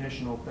the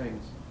traditional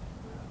things.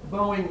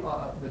 Boeing,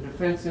 the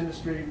defense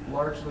industry,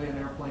 largely an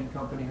airplane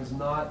company, has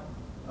not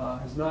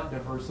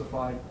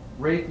diversified.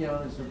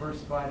 Raytheon is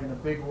diversified in a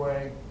big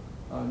way.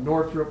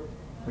 Northrop,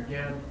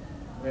 again,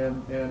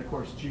 and of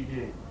course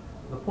GD.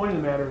 The point of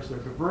the matter is they're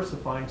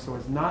diversifying so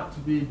as not to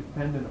be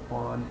dependent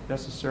upon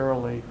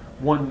necessarily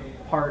one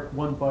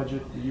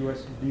budget, the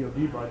U.S.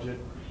 DoD budget,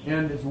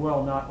 and as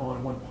well not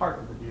on one part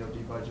of the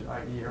DoD budget,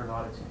 i.e.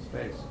 aeronautics and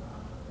space.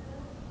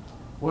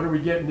 What are we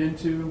getting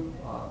into?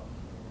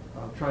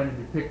 I'm trying to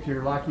depict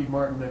here Lockheed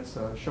Martin, that's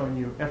showing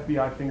you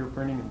FBI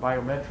fingerprinting and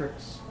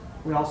biometrics.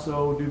 We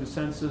also do the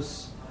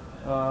census.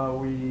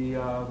 We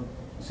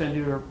send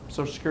you your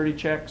Social Security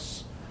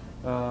checks,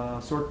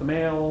 sort the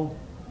mail.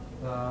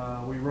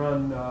 We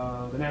run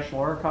the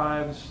National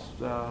Archives,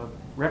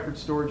 record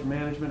storage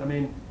management. I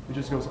mean, it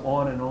just goes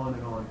on and on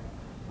and on.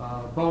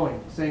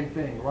 Boeing, same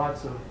thing.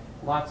 Lots of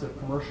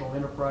commercial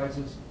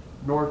enterprises.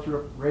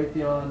 Northrop,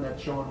 Raytheon,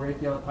 that's showing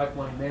Raytheon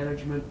pipeline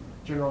management.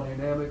 General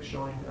Dynamics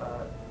showing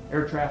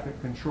air traffic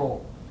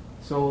control.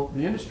 So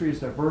the industry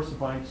is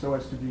diversifying so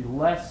as to be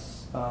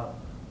less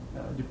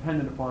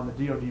dependent upon the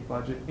DoD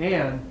budget,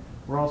 and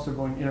we're also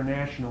going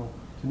international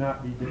to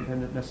not be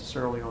dependent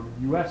necessarily on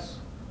the U.S.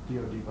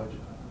 DoD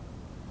budget.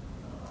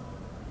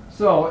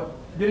 So,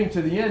 getting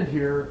to the end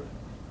here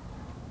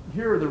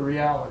are the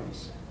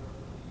realities.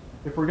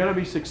 If we're going to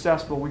be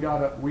successful, we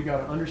got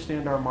to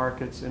understand our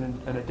markets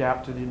and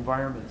adapt to the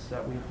environments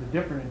the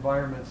different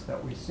environments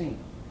that we see.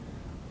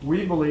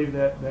 We believe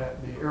that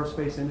the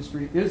aerospace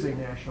industry is a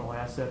national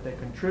asset that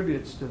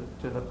contributes to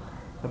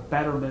the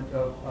betterment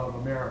of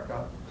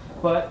America.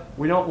 But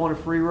we don't want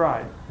a free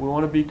ride. We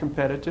want to be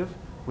competitive.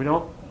 We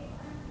don't,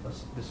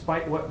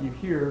 despite what you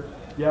hear,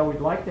 we'd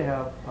like to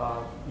have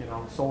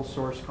sole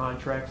source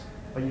contracts,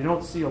 but you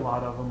don't see a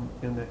lot of them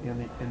in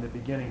the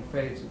beginning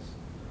phases.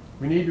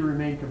 We need to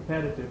remain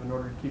competitive in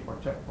order to keep our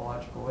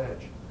technological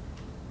edge.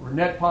 We're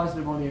net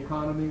positive on the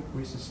economy.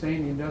 We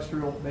sustain the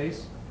industrial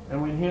base,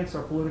 and we enhance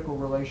our political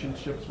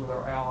relationships with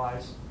our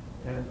allies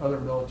and other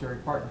military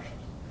partnerships.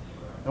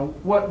 Now,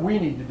 what we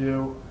need to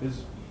do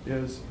is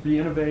be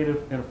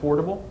innovative and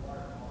affordable.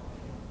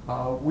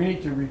 We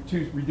need to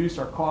reduce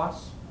our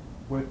costs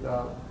with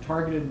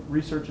targeted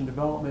research and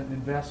development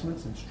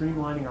investments and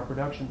streamlining our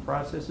production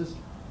processes.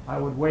 I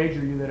would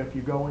wager you that if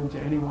you go into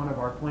any one of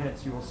our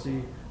plants, you will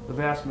see the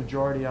vast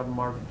majority of them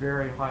are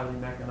very highly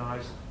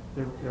mechanized.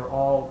 They're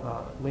all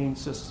Lean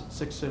Six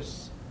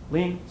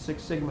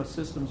Sigma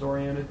systems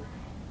oriented,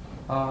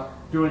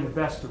 doing the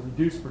best to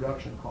reduce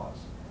production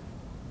costs.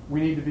 We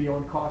need to be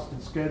on cost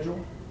and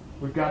schedule.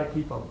 We've got to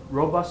keep a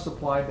robust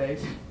supply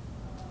base.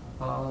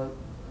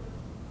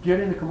 Get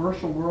in the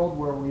commercial world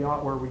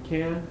where we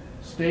can,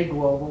 stay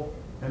global,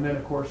 and then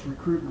of course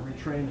recruit and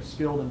retrain a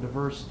skilled and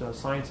diverse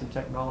science and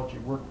technology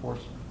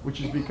workforce,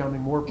 which is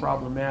becoming more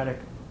problematic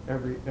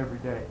every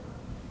day.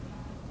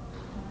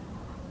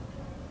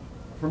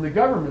 From the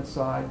government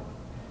side,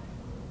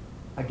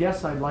 I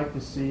guess I'd like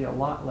to see a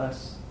lot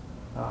less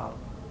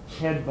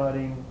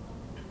headbutting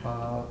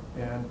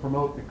and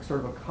promote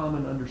sort of a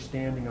common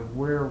understanding of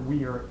where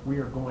we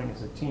are going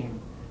as a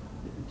team.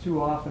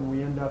 Too often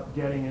we end up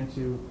getting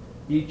into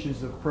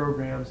eaches of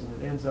programs,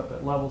 and it ends up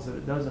at levels that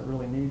it doesn't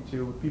really need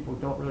to, with people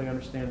who don't really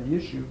understand the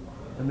issue,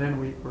 and then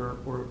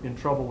we're in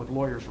trouble with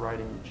lawyers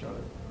writing each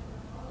other.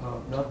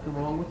 Nothing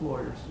wrong with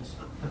lawyers, just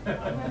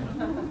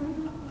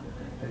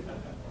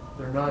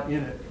they're not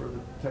in it for the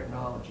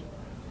technology.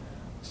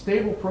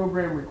 Stable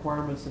program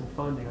requirements and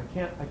funding.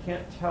 I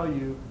can't tell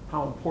you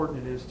how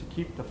important it is to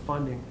keep the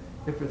funding.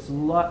 If it's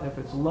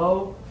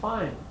low,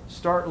 fine.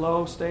 Start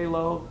low, stay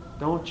low.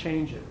 Don't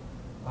change it.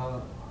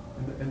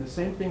 And the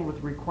same thing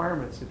with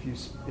requirements. If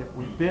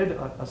we bid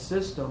a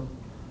system,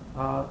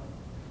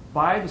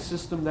 buy the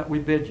system that we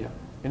bid you.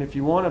 And if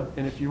you want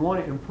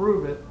to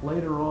improve it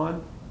later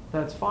on,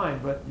 that's fine.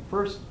 But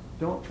first,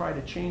 don't try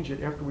to change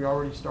it after we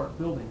already start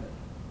building it.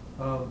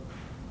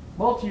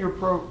 Multi-year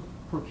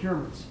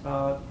procurements.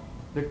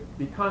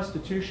 The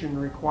Constitution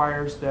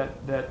requires that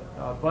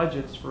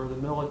budgets for the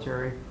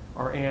military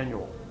are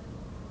annual.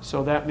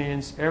 So that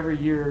means every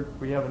year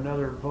we have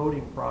another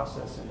voting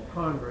process in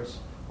Congress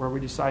where we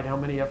decide how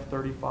many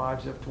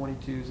F-35s,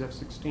 F-22s,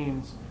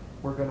 F-16s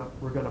we're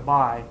going to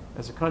buy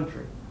as a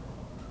country.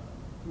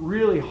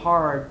 Really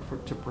hard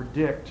to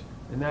predict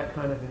in that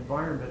kind of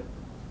environment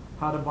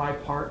how to buy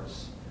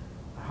parts,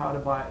 how to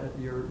buy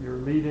your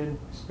lead-in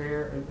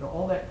spare, and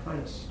all that kind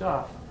of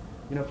stuff.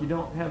 If you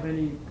don't have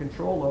any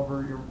control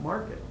over your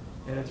market,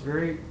 and it's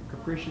very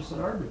capricious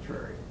and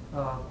arbitrary.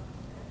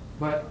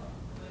 But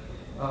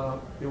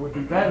it would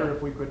be better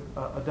if we could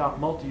adopt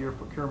multi-year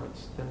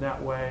procurements. Then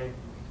that way,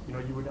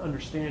 you would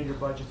understand your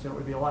budgets, and it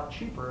would be a lot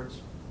cheaper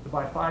to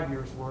buy 5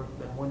 years worth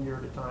than 1 year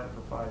at a time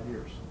for 5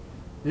 years.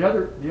 The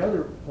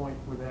other point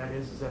with that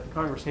is that the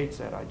Congress hates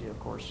that idea, of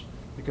course,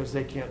 because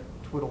they can't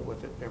twiddle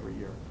with it every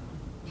year.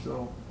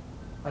 So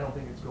I don't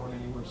think it's going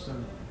anywhere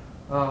soon.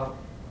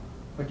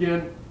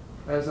 Again,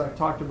 as I've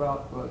talked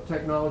about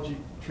technology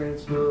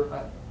transfer,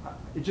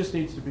 it just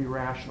needs to be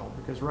rational,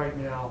 because right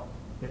now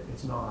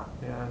it's not,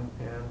 and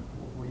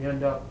we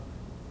end up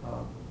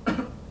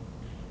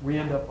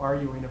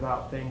arguing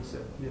about things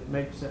that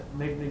make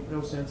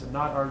no sense, and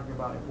not arguing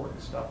about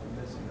important stuff and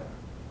missing that.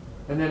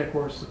 And then, of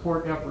course,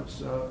 support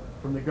efforts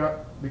from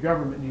the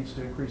government needs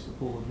to increase the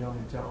pool of young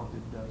and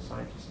talented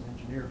scientists and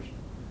engineers.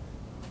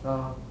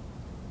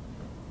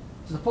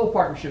 It's a full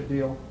partnership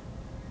deal.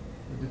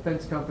 The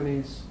defense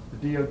companies,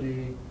 the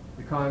DoD,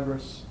 the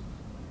Congress,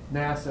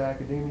 NASA,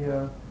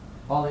 academia,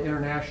 all the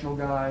international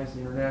guys,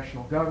 the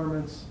international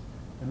governments,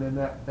 and then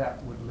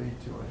that would lead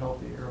to a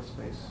healthy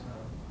aerospace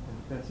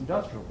and defense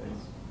industrial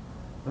base.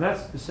 And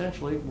that's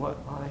essentially what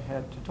I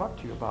had to talk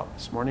to you about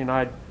this morning.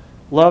 I'd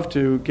love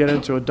to get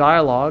into a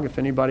dialogue if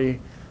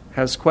anybody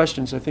has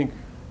questions. I think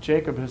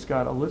Jacob has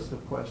got a list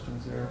of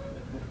questions there.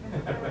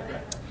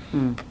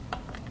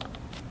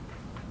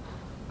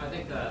 I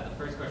think the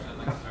first question I'd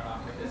like to start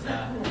off with is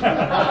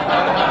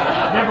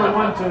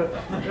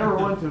never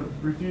one to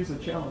refuse a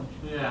challenge.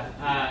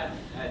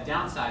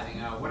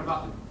 Downsizing. What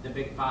about the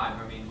big five?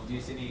 I mean, do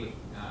you see any,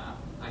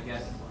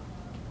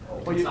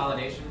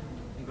 consolidation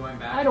going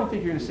back? I don't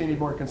think you're going to see any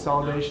more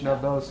consolidation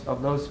of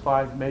those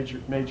five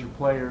major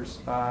players.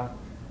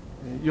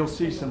 You'll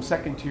see some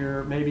second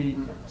tier, maybe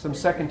some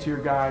second tier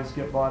guys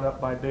get bought up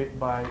by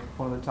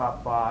one of the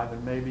top five,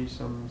 and maybe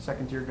some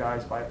second tier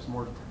guys buy up some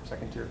more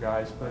second tier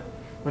guys.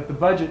 But the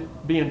budget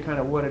being kind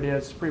of what it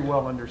is, pretty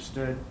well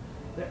understood.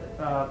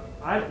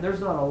 There's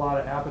not a lot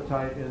of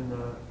appetite in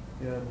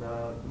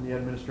the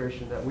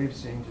administration that we've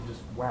seen to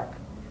just whack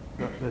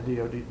the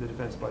DoD, the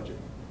defense budget.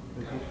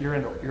 You're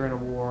in a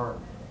war.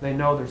 They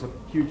know there's a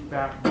huge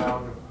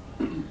backlog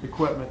of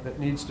equipment that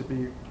needs to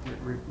be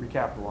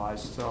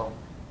recapitalized. So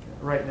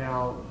right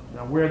now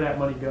where that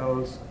money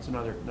goes, it's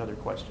another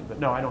question. But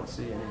no, I don't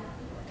see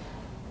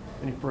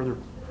any further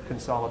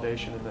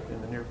consolidation in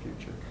the near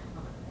future.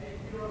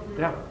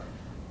 Yeah.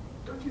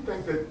 Don't you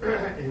think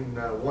that in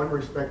one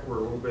respect we're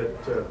a little bit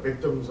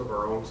victims of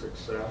our own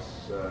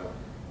success?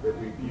 That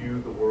we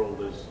view the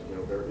world as,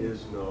 there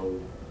is no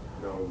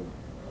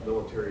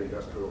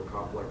military-industrial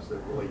complex that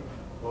really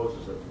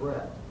poses a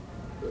threat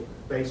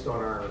based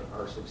on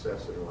our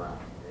success in Iraq.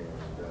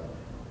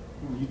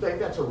 And you think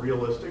that's a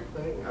realistic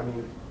thing? I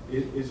mean,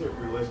 is it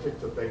realistic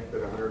to think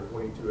that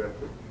 122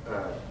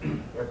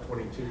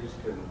 F-22s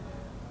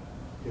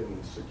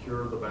can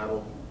secure the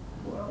battle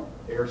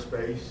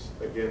airspace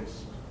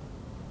against,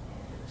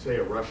 say,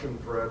 a Russian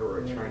threat or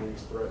a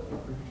Chinese threat in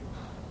the future?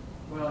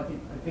 Well, I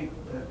think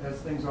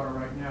as things are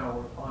right now,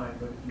 we're fine.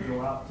 But if you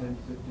go out 10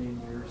 to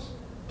 15 years,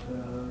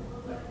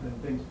 then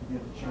things begin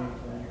to change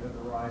when you have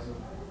the rise of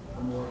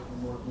a more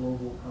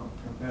global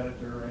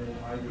competitor,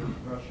 either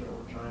Russia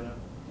or China.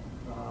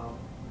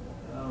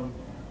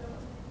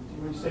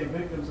 When you say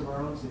victims of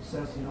our own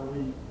success,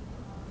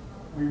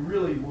 we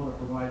really want to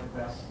provide the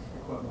best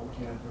equipment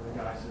we can for the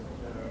guys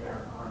that are there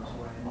in harm's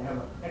way. And we have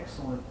an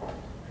excellent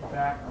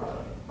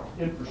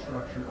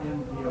infrastructure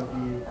in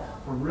DoD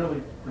for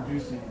really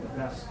producing the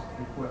best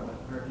equipment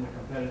in a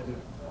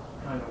competitive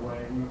kind of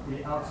way.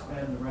 We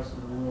outspend the rest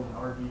of the world in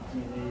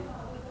RDT&E.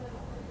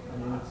 I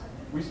mean,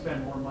 we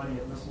spend more money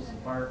at missiles and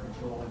fire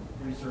control and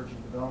research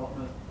and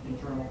development,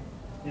 internal,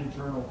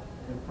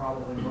 than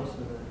probably most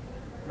of the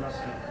rest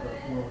of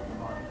the world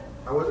combined.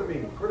 I wasn't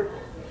being critical.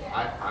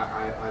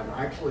 I'm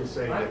actually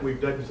saying that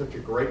we've done such a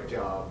great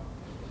job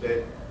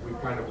that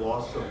we've kind of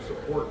lost some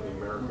support in the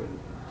American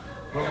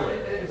public.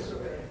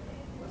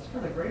 What's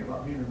kind of great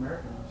about being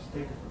American is just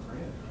take it for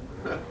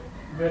granted.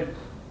 But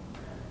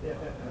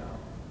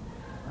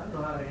I don't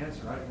know how to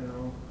answer.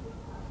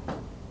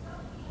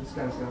 This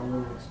guy's got a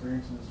little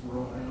experience in this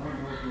world. I don't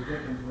know if we're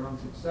victims of our own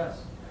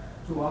success.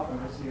 Too often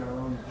I see our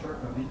own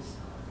shortcomings.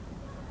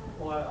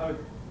 Well,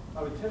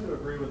 I would tend to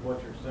agree with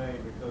what you're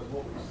saying, because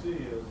what we see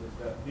is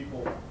that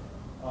people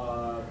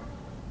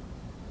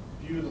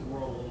view the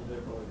world a little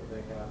differently than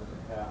they have in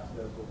the past.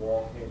 As the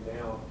wall came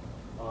down,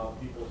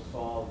 people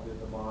saw the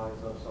demise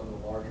of some of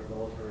the larger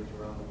militaries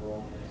around the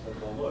world and said,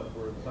 well, look,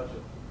 we're in such a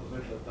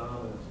position of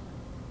dominance.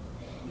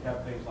 You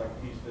have things like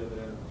peace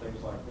dividend and things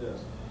like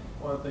this.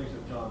 One of the things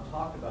that John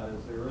talked about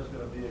is there is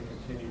going to be a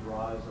continued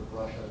rise of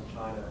Russia and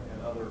China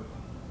and other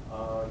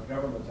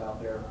governments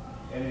out there.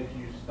 And if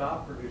you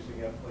stop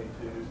producing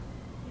F-22s,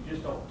 you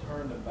just don't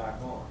turn them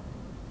back on.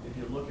 If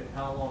you look at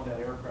how long that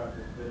aircraft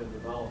has been in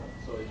development,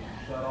 so if you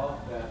shut off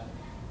that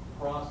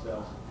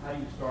process, how do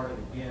you start it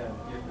again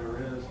if there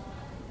is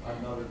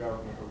another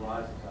government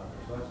arises out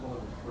there. So that's one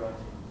of the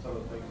threats and some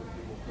of the things that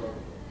people struggle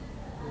with.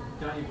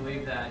 Don't you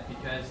believe that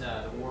because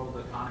the world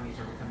economies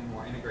are becoming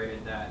more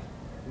integrated, that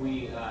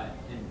we,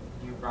 and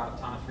you brought up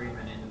Thomas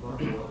Friedman in the book,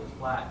 The World is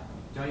Flat,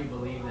 don't you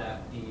believe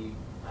that the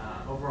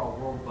overall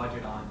world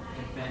budget on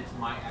defense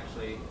might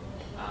actually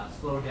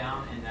slow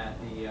down, and that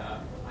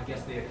I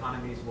guess the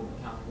economies will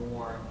become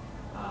more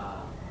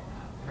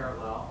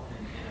parallel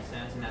in a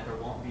sense, and that there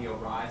won't be a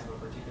rise of a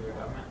particular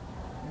government?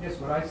 I guess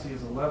what I see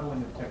is a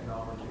leveling of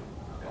technology.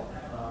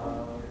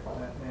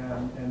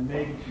 And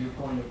maybe to your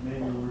point of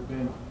maybe we've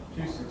been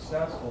too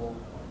successful,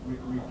 we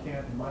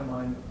can't, in my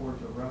mind, afford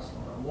to rest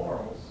on our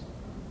laurels.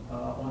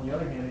 On the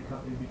other hand,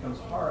 it becomes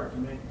hard to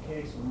make a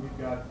case when we've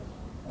got,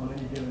 on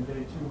any given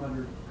day,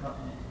 200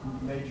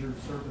 major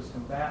surface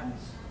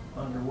combatants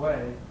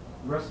underway.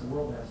 The rest of the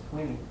world has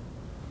 20.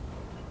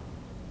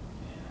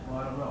 Well,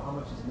 I don't know. How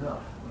much is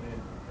enough? I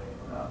mean,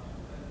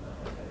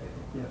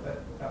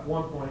 at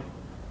one point,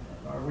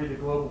 are we the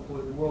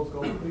world's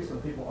global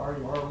policeman? People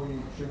argue, are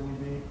we, should we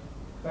be?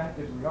 The fact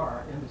is we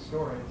are. End of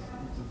story.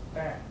 It's a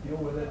fact. Deal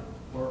with it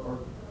or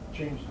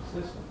change the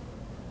system.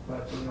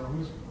 But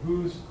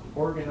who's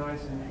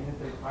organizing the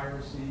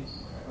anti-piracy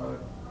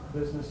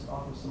business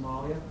off of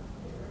Somalia?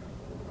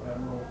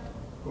 Admiral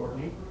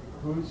Courtney.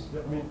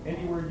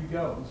 Anywhere you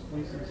go, who's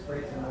policing the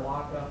Straits and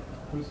Malacca?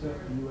 Who's the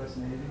U.S.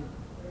 Navy?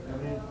 I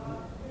mean,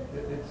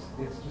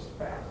 it's just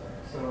fact.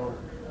 So.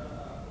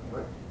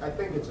 But I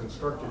think it's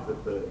instructive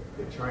that the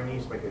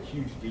Chinese make a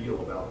huge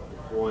deal about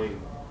deploying,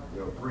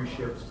 3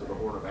 ships to the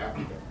Horn of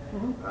Africa.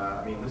 Mm-hmm.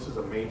 I mean, this is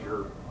a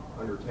major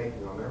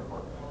undertaking on their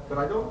part. But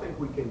I don't think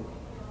we can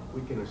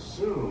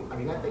assume. I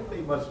mean, I think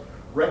they must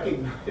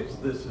recognize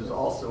this is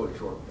also a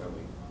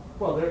shortcoming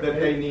that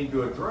they need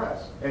to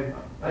address. And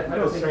I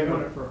don't think they're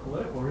doing it for a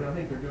political reason. I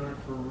think they're doing it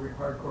for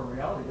hardcore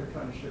reality. They're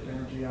trying to ship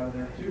energy out of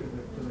there too to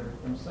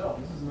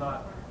themselves. This is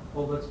not,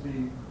 well, let's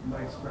be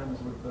nice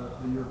friends with the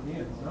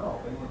Europeans.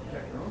 No, they want to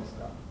protect their own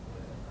stuff.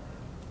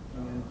 I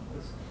mean,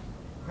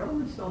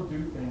 governments don't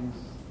do things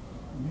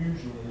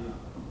usually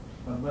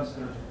unless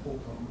there's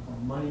a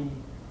money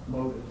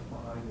motive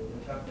behind it.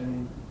 I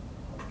mean,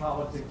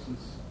 politics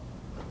is,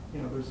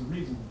 there's a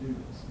reason to do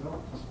this. You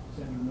don't just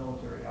send your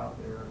military out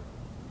there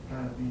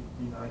trying to be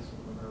nice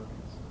with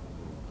Americans.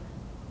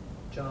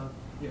 John,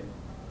 yeah.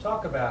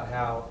 Talk about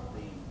how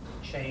the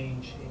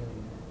change in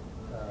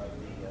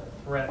the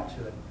threat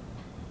to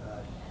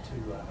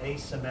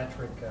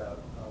asymmetric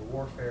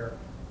warfare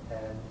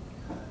and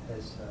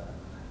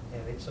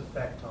its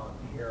effect on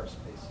the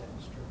aerospace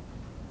industry.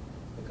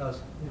 Because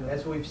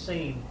as we've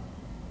seen,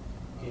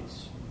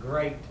 it's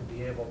great to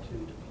be able to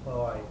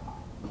deploy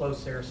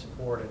close air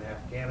support in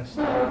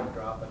Afghanistan and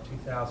drop a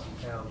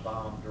 2,000-pound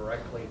bomb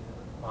directly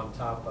on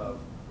top of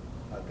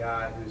a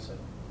guy who's a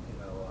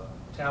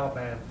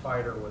Taliban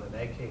fighter with an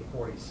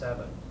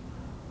AK-47.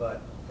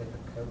 But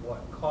at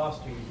what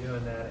cost are you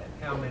doing that,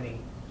 and how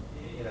many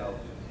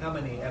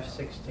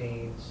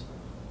F-16s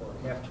or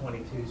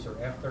F-22s or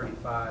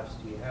F-35s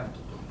do you have to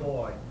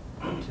deploy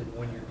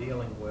when you're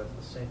dealing with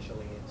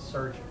essentially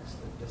insurgents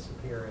that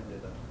disappear into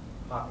the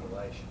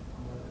population?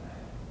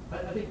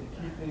 I think the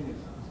key thing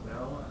is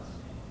balance,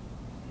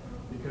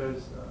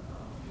 because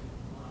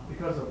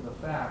of the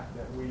fact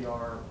that we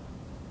are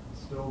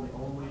still the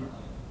only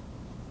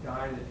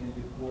guy that can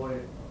deploy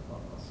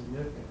a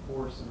significant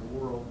force in the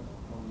world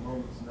on a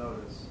moment's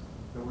notice,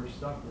 that we're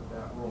stuck with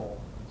that role.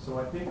 So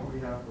I think we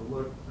have to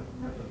look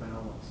at the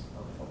balance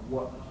of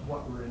what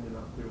we're ending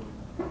up doing.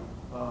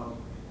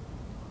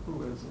 Who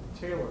is it?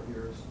 Taylor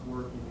here is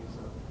working. He's a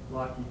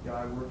Lockheed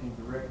guy working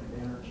directed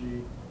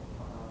energy.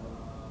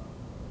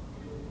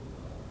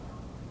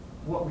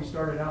 What we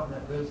started out in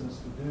that business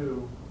to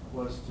do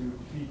was to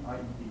defeat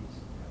IEDs.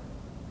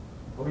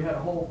 But we had a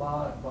whole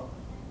lot of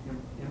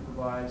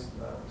improvised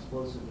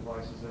explosive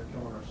devices that are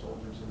killing our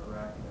soldiers in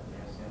Iraq and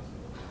Afghanistan.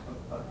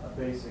 A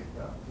basic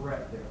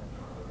threat there.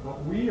 What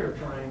we are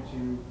trying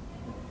to,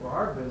 for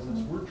our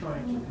business, we're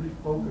trying to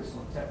refocus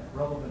on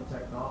relevant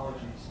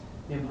technologies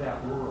in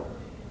that world.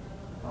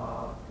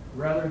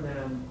 Rather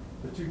than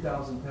the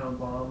 2,000-pound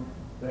bomb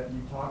that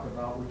you talk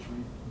about, which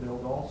we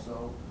build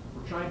also,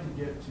 we're trying to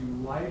get to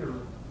lighter,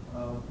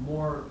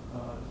 more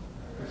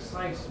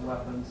precise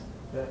weapons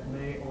that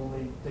may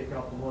only take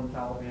out the one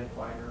Taliban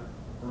fighter,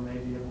 or may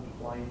be able to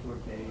fly into a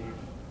cave,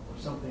 or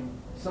something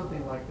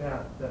like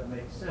that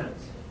makes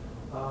sense.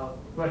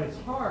 But it's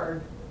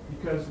hard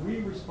because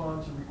we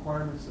respond to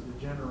requirements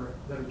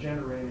that are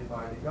generated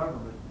by the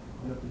government.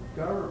 And if the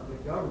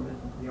government,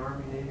 the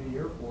Army, Navy, the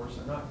Air Force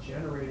are not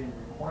generating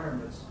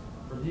requirements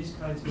for these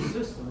kinds of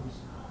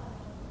systems,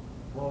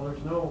 well,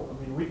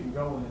 we can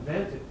go and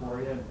invent it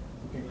for you, and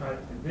we can try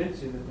to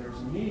convince you that there's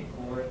a need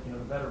for it, the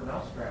better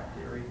mousetrap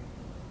theory,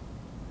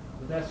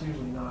 but that's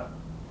usually not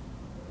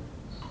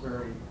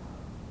very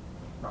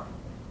practical,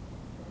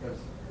 because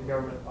the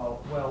government, we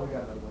got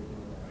another way of doing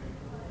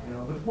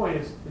that. But the point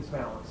is, it's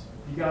balance.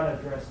 You got to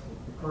address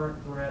the current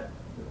threat,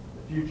 the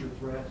future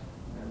threat,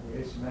 and the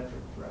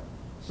asymmetric threat.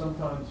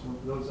 Sometimes when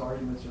those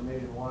arguments are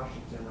made in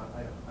Washington,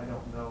 I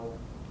don't know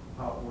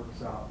how it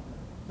works out.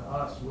 To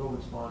us, we'll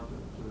respond to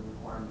the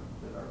requirement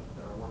that our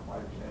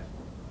warfighters ask for.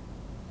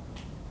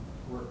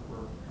 We're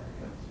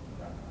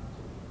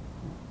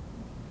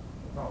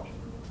oh,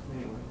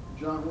 anyway.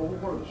 John, well,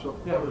 what do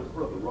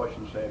the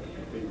Russians have to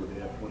compete with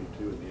the F-22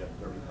 and the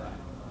F-35?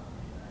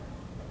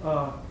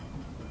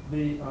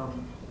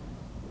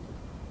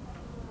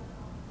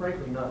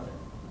 Frankly, nothing.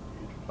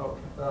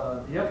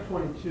 The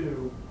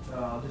F-22,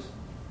 just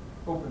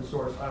open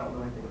source, I don't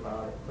know anything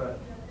about it, but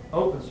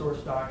open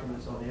source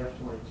documents on the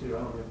F-22, I don't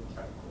know anything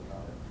technical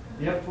about it.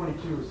 The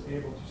F-22 is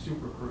able to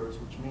supercruise,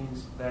 which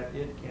means that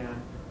it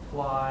can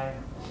fly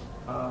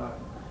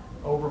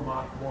over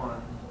Mach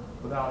 1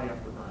 without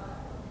afterburner.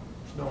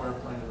 There's no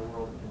airplane in the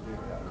world that can do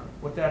that.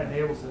 What that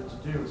enables it to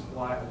do is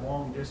fly a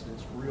long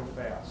distance real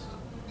fast.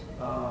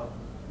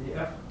 The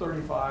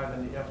F-35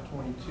 and the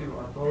F-22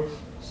 are both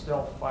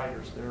stealth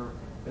fighters.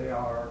 They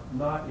are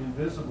not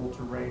invisible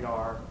to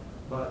radar,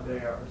 but they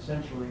are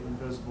essentially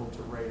invisible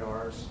to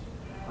radars.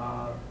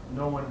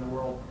 No one in the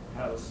world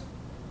has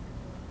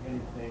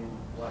anything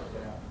like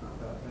that.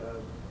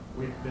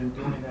 We've been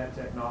doing that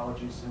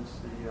technology since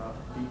the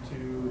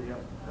B-2, the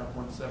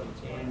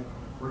F-117.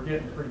 We're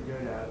getting pretty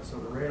good at it. So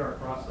the radar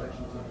cross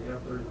sections of the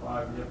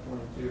F-35 and the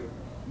F-22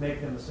 make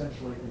them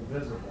essentially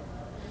invisible.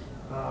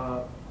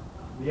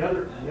 The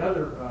other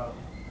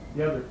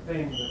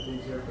thing that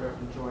these aircraft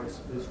enjoy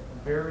is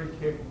very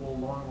capable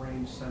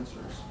long-range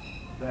sensors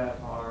that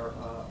are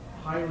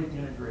highly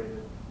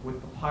integrated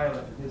with the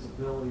pilot and his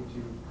ability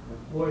to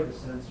employ the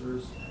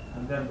sensors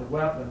and then the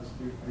weapons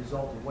to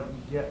result in what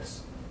he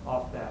gets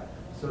off that.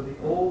 So the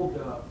old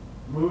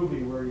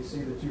movie where you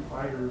see the two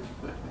fighters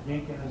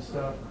yanking and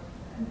stuff,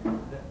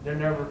 they're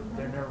never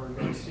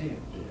going to see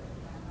him.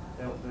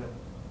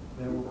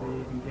 They will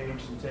be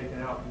engaged and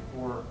taken out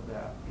before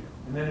that.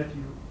 And then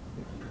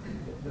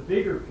the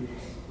bigger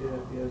piece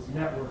is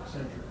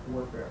network-centric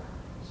warfare.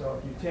 So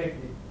if you take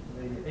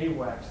the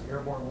AWACS, the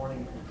Airborne Warning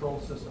and Control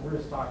System, we're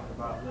just talking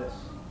about this.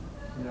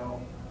 You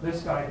know,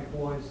 this guy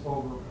deploys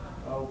over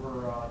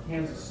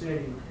Kansas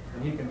City,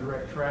 and he can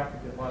direct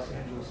traffic at Los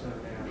Angeles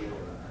International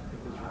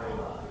with his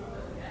radar.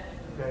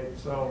 Okay,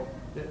 so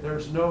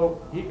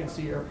he can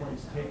see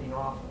airplanes taking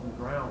off on the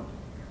ground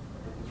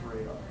with his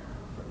radar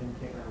in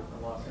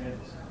Los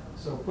Angeles.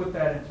 So put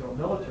that into a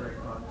military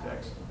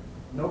context,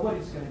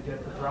 nobody's going to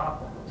get the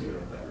drop on those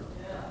airplanes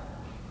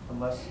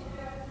unless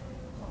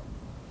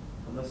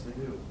they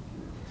do.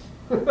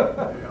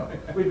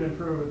 We've been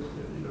proven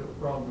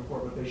wrong before,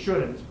 but they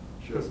shouldn't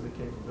because of the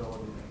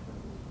capability.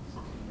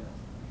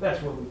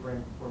 That's where we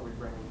bring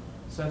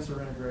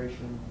sensor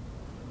integration,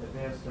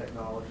 advanced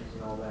technologies,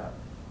 and all that.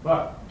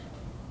 But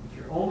if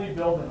you're only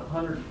building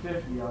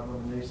 150 of them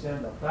and they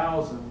send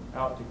 1,000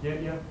 out to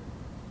get you,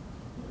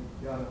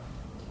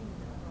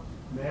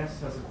 mass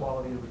has a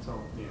quality of its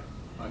own. Yeah.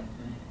 Right.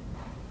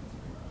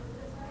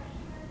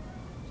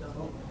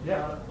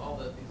 Yeah. All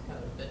these kind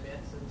of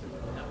advanced sensors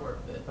in the network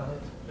that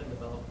has been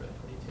developed for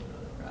F-22 and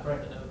other craft. Right.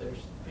 I know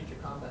there's future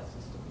combat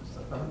systems,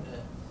 something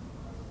that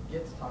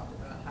gets talked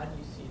about. How do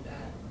you see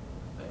that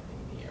affecting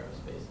the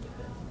aerospace and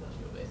defense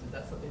industrial base? Is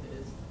that something that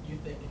you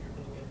think is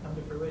going to come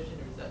to fruition,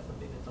 or is that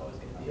something that's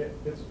always going to be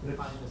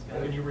behind this guy?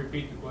 Can you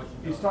repeat the question?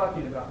 He's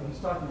talking about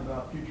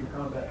future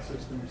combat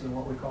systems and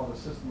what we call the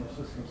system of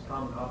systems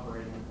common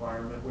operating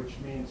environment, which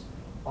means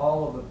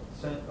all of the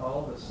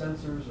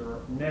sensors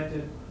are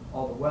netted,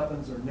 all the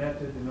weapons are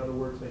netted. In other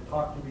words, they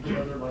talk to each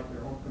other like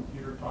their own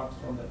computer talks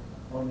on the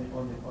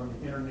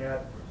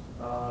internet.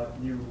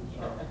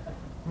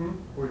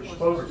 We're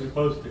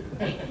supposed to.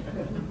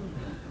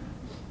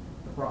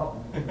 The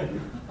problem,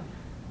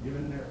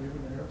 even in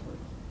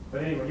airplanes.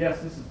 But anyway, yes,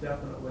 this is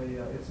definitely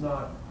it's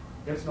not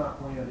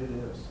planned. It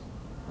is.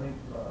 I think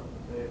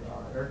the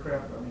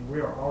aircraft. I mean, we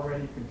are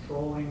already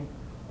controlling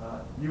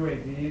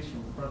UAVs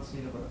from the front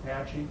seat of an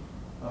Apache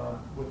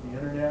with the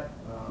internet.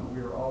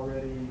 We are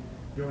already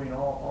doing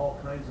all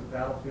kinds of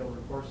battlefield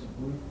reports in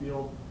blue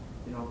field.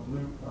 You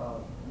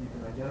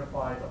can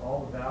identify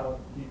all the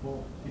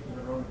people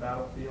that are on the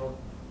battlefield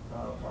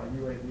by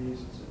UAVs.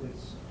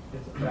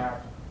 It's a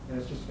fact, and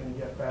it's just going to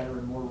get better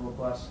and more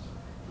robust.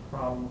 The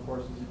problem, of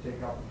course, is you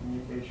take out the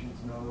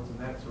communications nodes and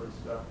that sort of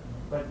stuff.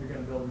 But you're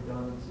going to build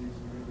redundancies,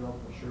 and you're going to build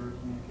assured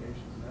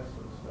communications and that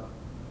sort of stuff.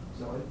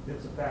 So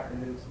it's a fact, and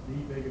it's the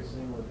biggest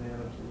single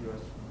advantage the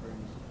U.S.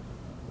 brings to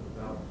the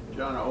battlefield.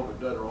 John, I hope it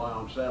doesn't rely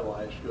on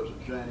satellites because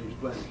the Chinese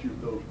plan to shoot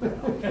those down.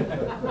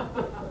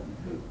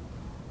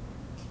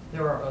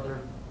 There are other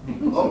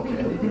means. Okay.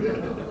 I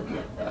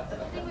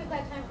think we've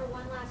got time for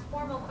one last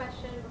formal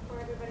question before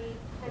everybody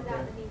heads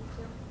out and needs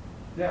to.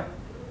 Yeah.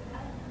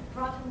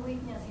 Pratt &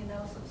 Whitney, as you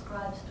know,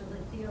 subscribes to the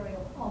theory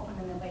of open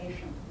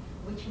innovation,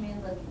 which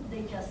means that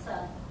they just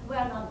said, we're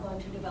not going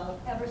to develop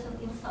everything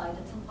inside.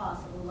 It's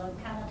impossible. One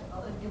cannot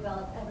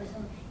develop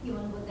everything,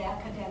 even with the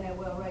academia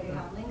we already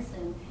have links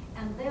in.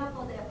 And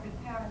therefore, they're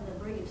preparing the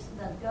briefs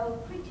that go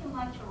pretty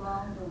much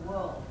around the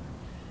world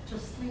to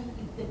see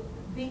if the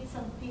bits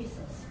and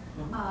pieces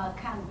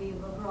can be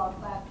brought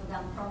back to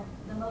them from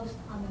the most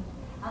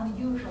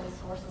unusual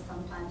sources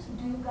sometimes.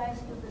 Do you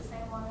guys do the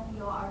same one in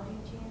your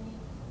RDG&E?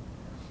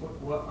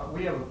 Well,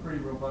 we have a pretty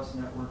robust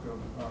network of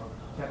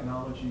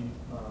technology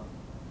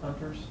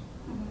hunters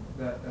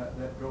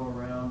that go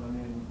around. I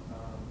mean,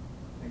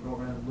 they go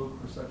around and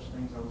look for such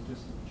things. I was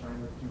just in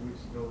China 2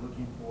 weeks ago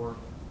looking for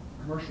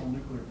commercial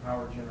nuclear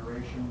power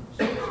generation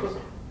sources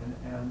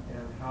and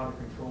how to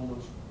control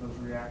those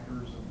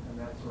reactors and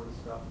that sort of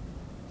stuff.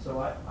 So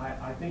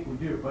I think we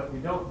do, but we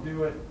don't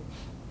do it.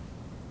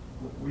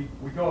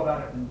 We go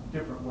about it in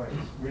different ways.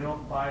 We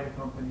don't buy the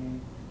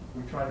company.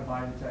 We try to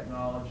buy the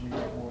technology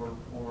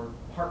or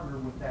partner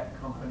with that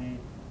company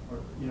or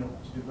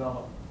to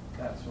develop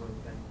that sort of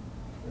thing.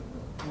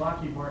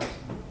 Lockheed Martin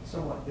is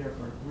somewhat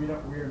different. We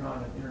are not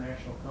an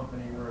international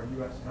company. We're a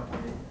U.S.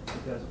 company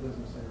that does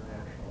business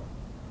internationally.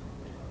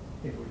 I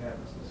think we've had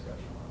this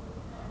discussion.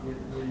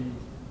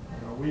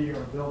 We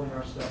are building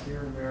our stuff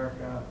here in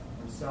America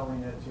and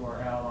selling it to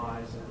our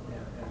allies and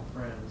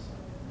friends.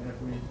 And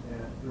if we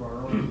through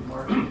our own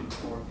marketing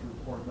or through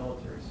foreign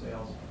military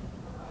sales,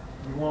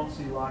 you won't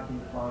see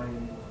Lockheed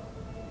buying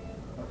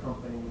a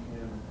company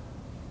in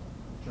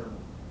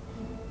Germany.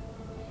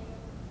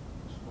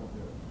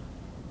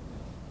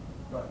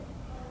 But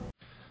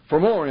for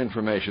more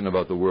information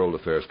about the World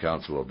Affairs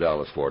Council of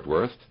Dallas-Fort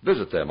Worth,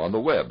 visit them on the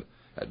web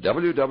at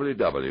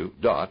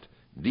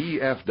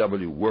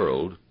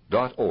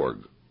www.dfwworld.org.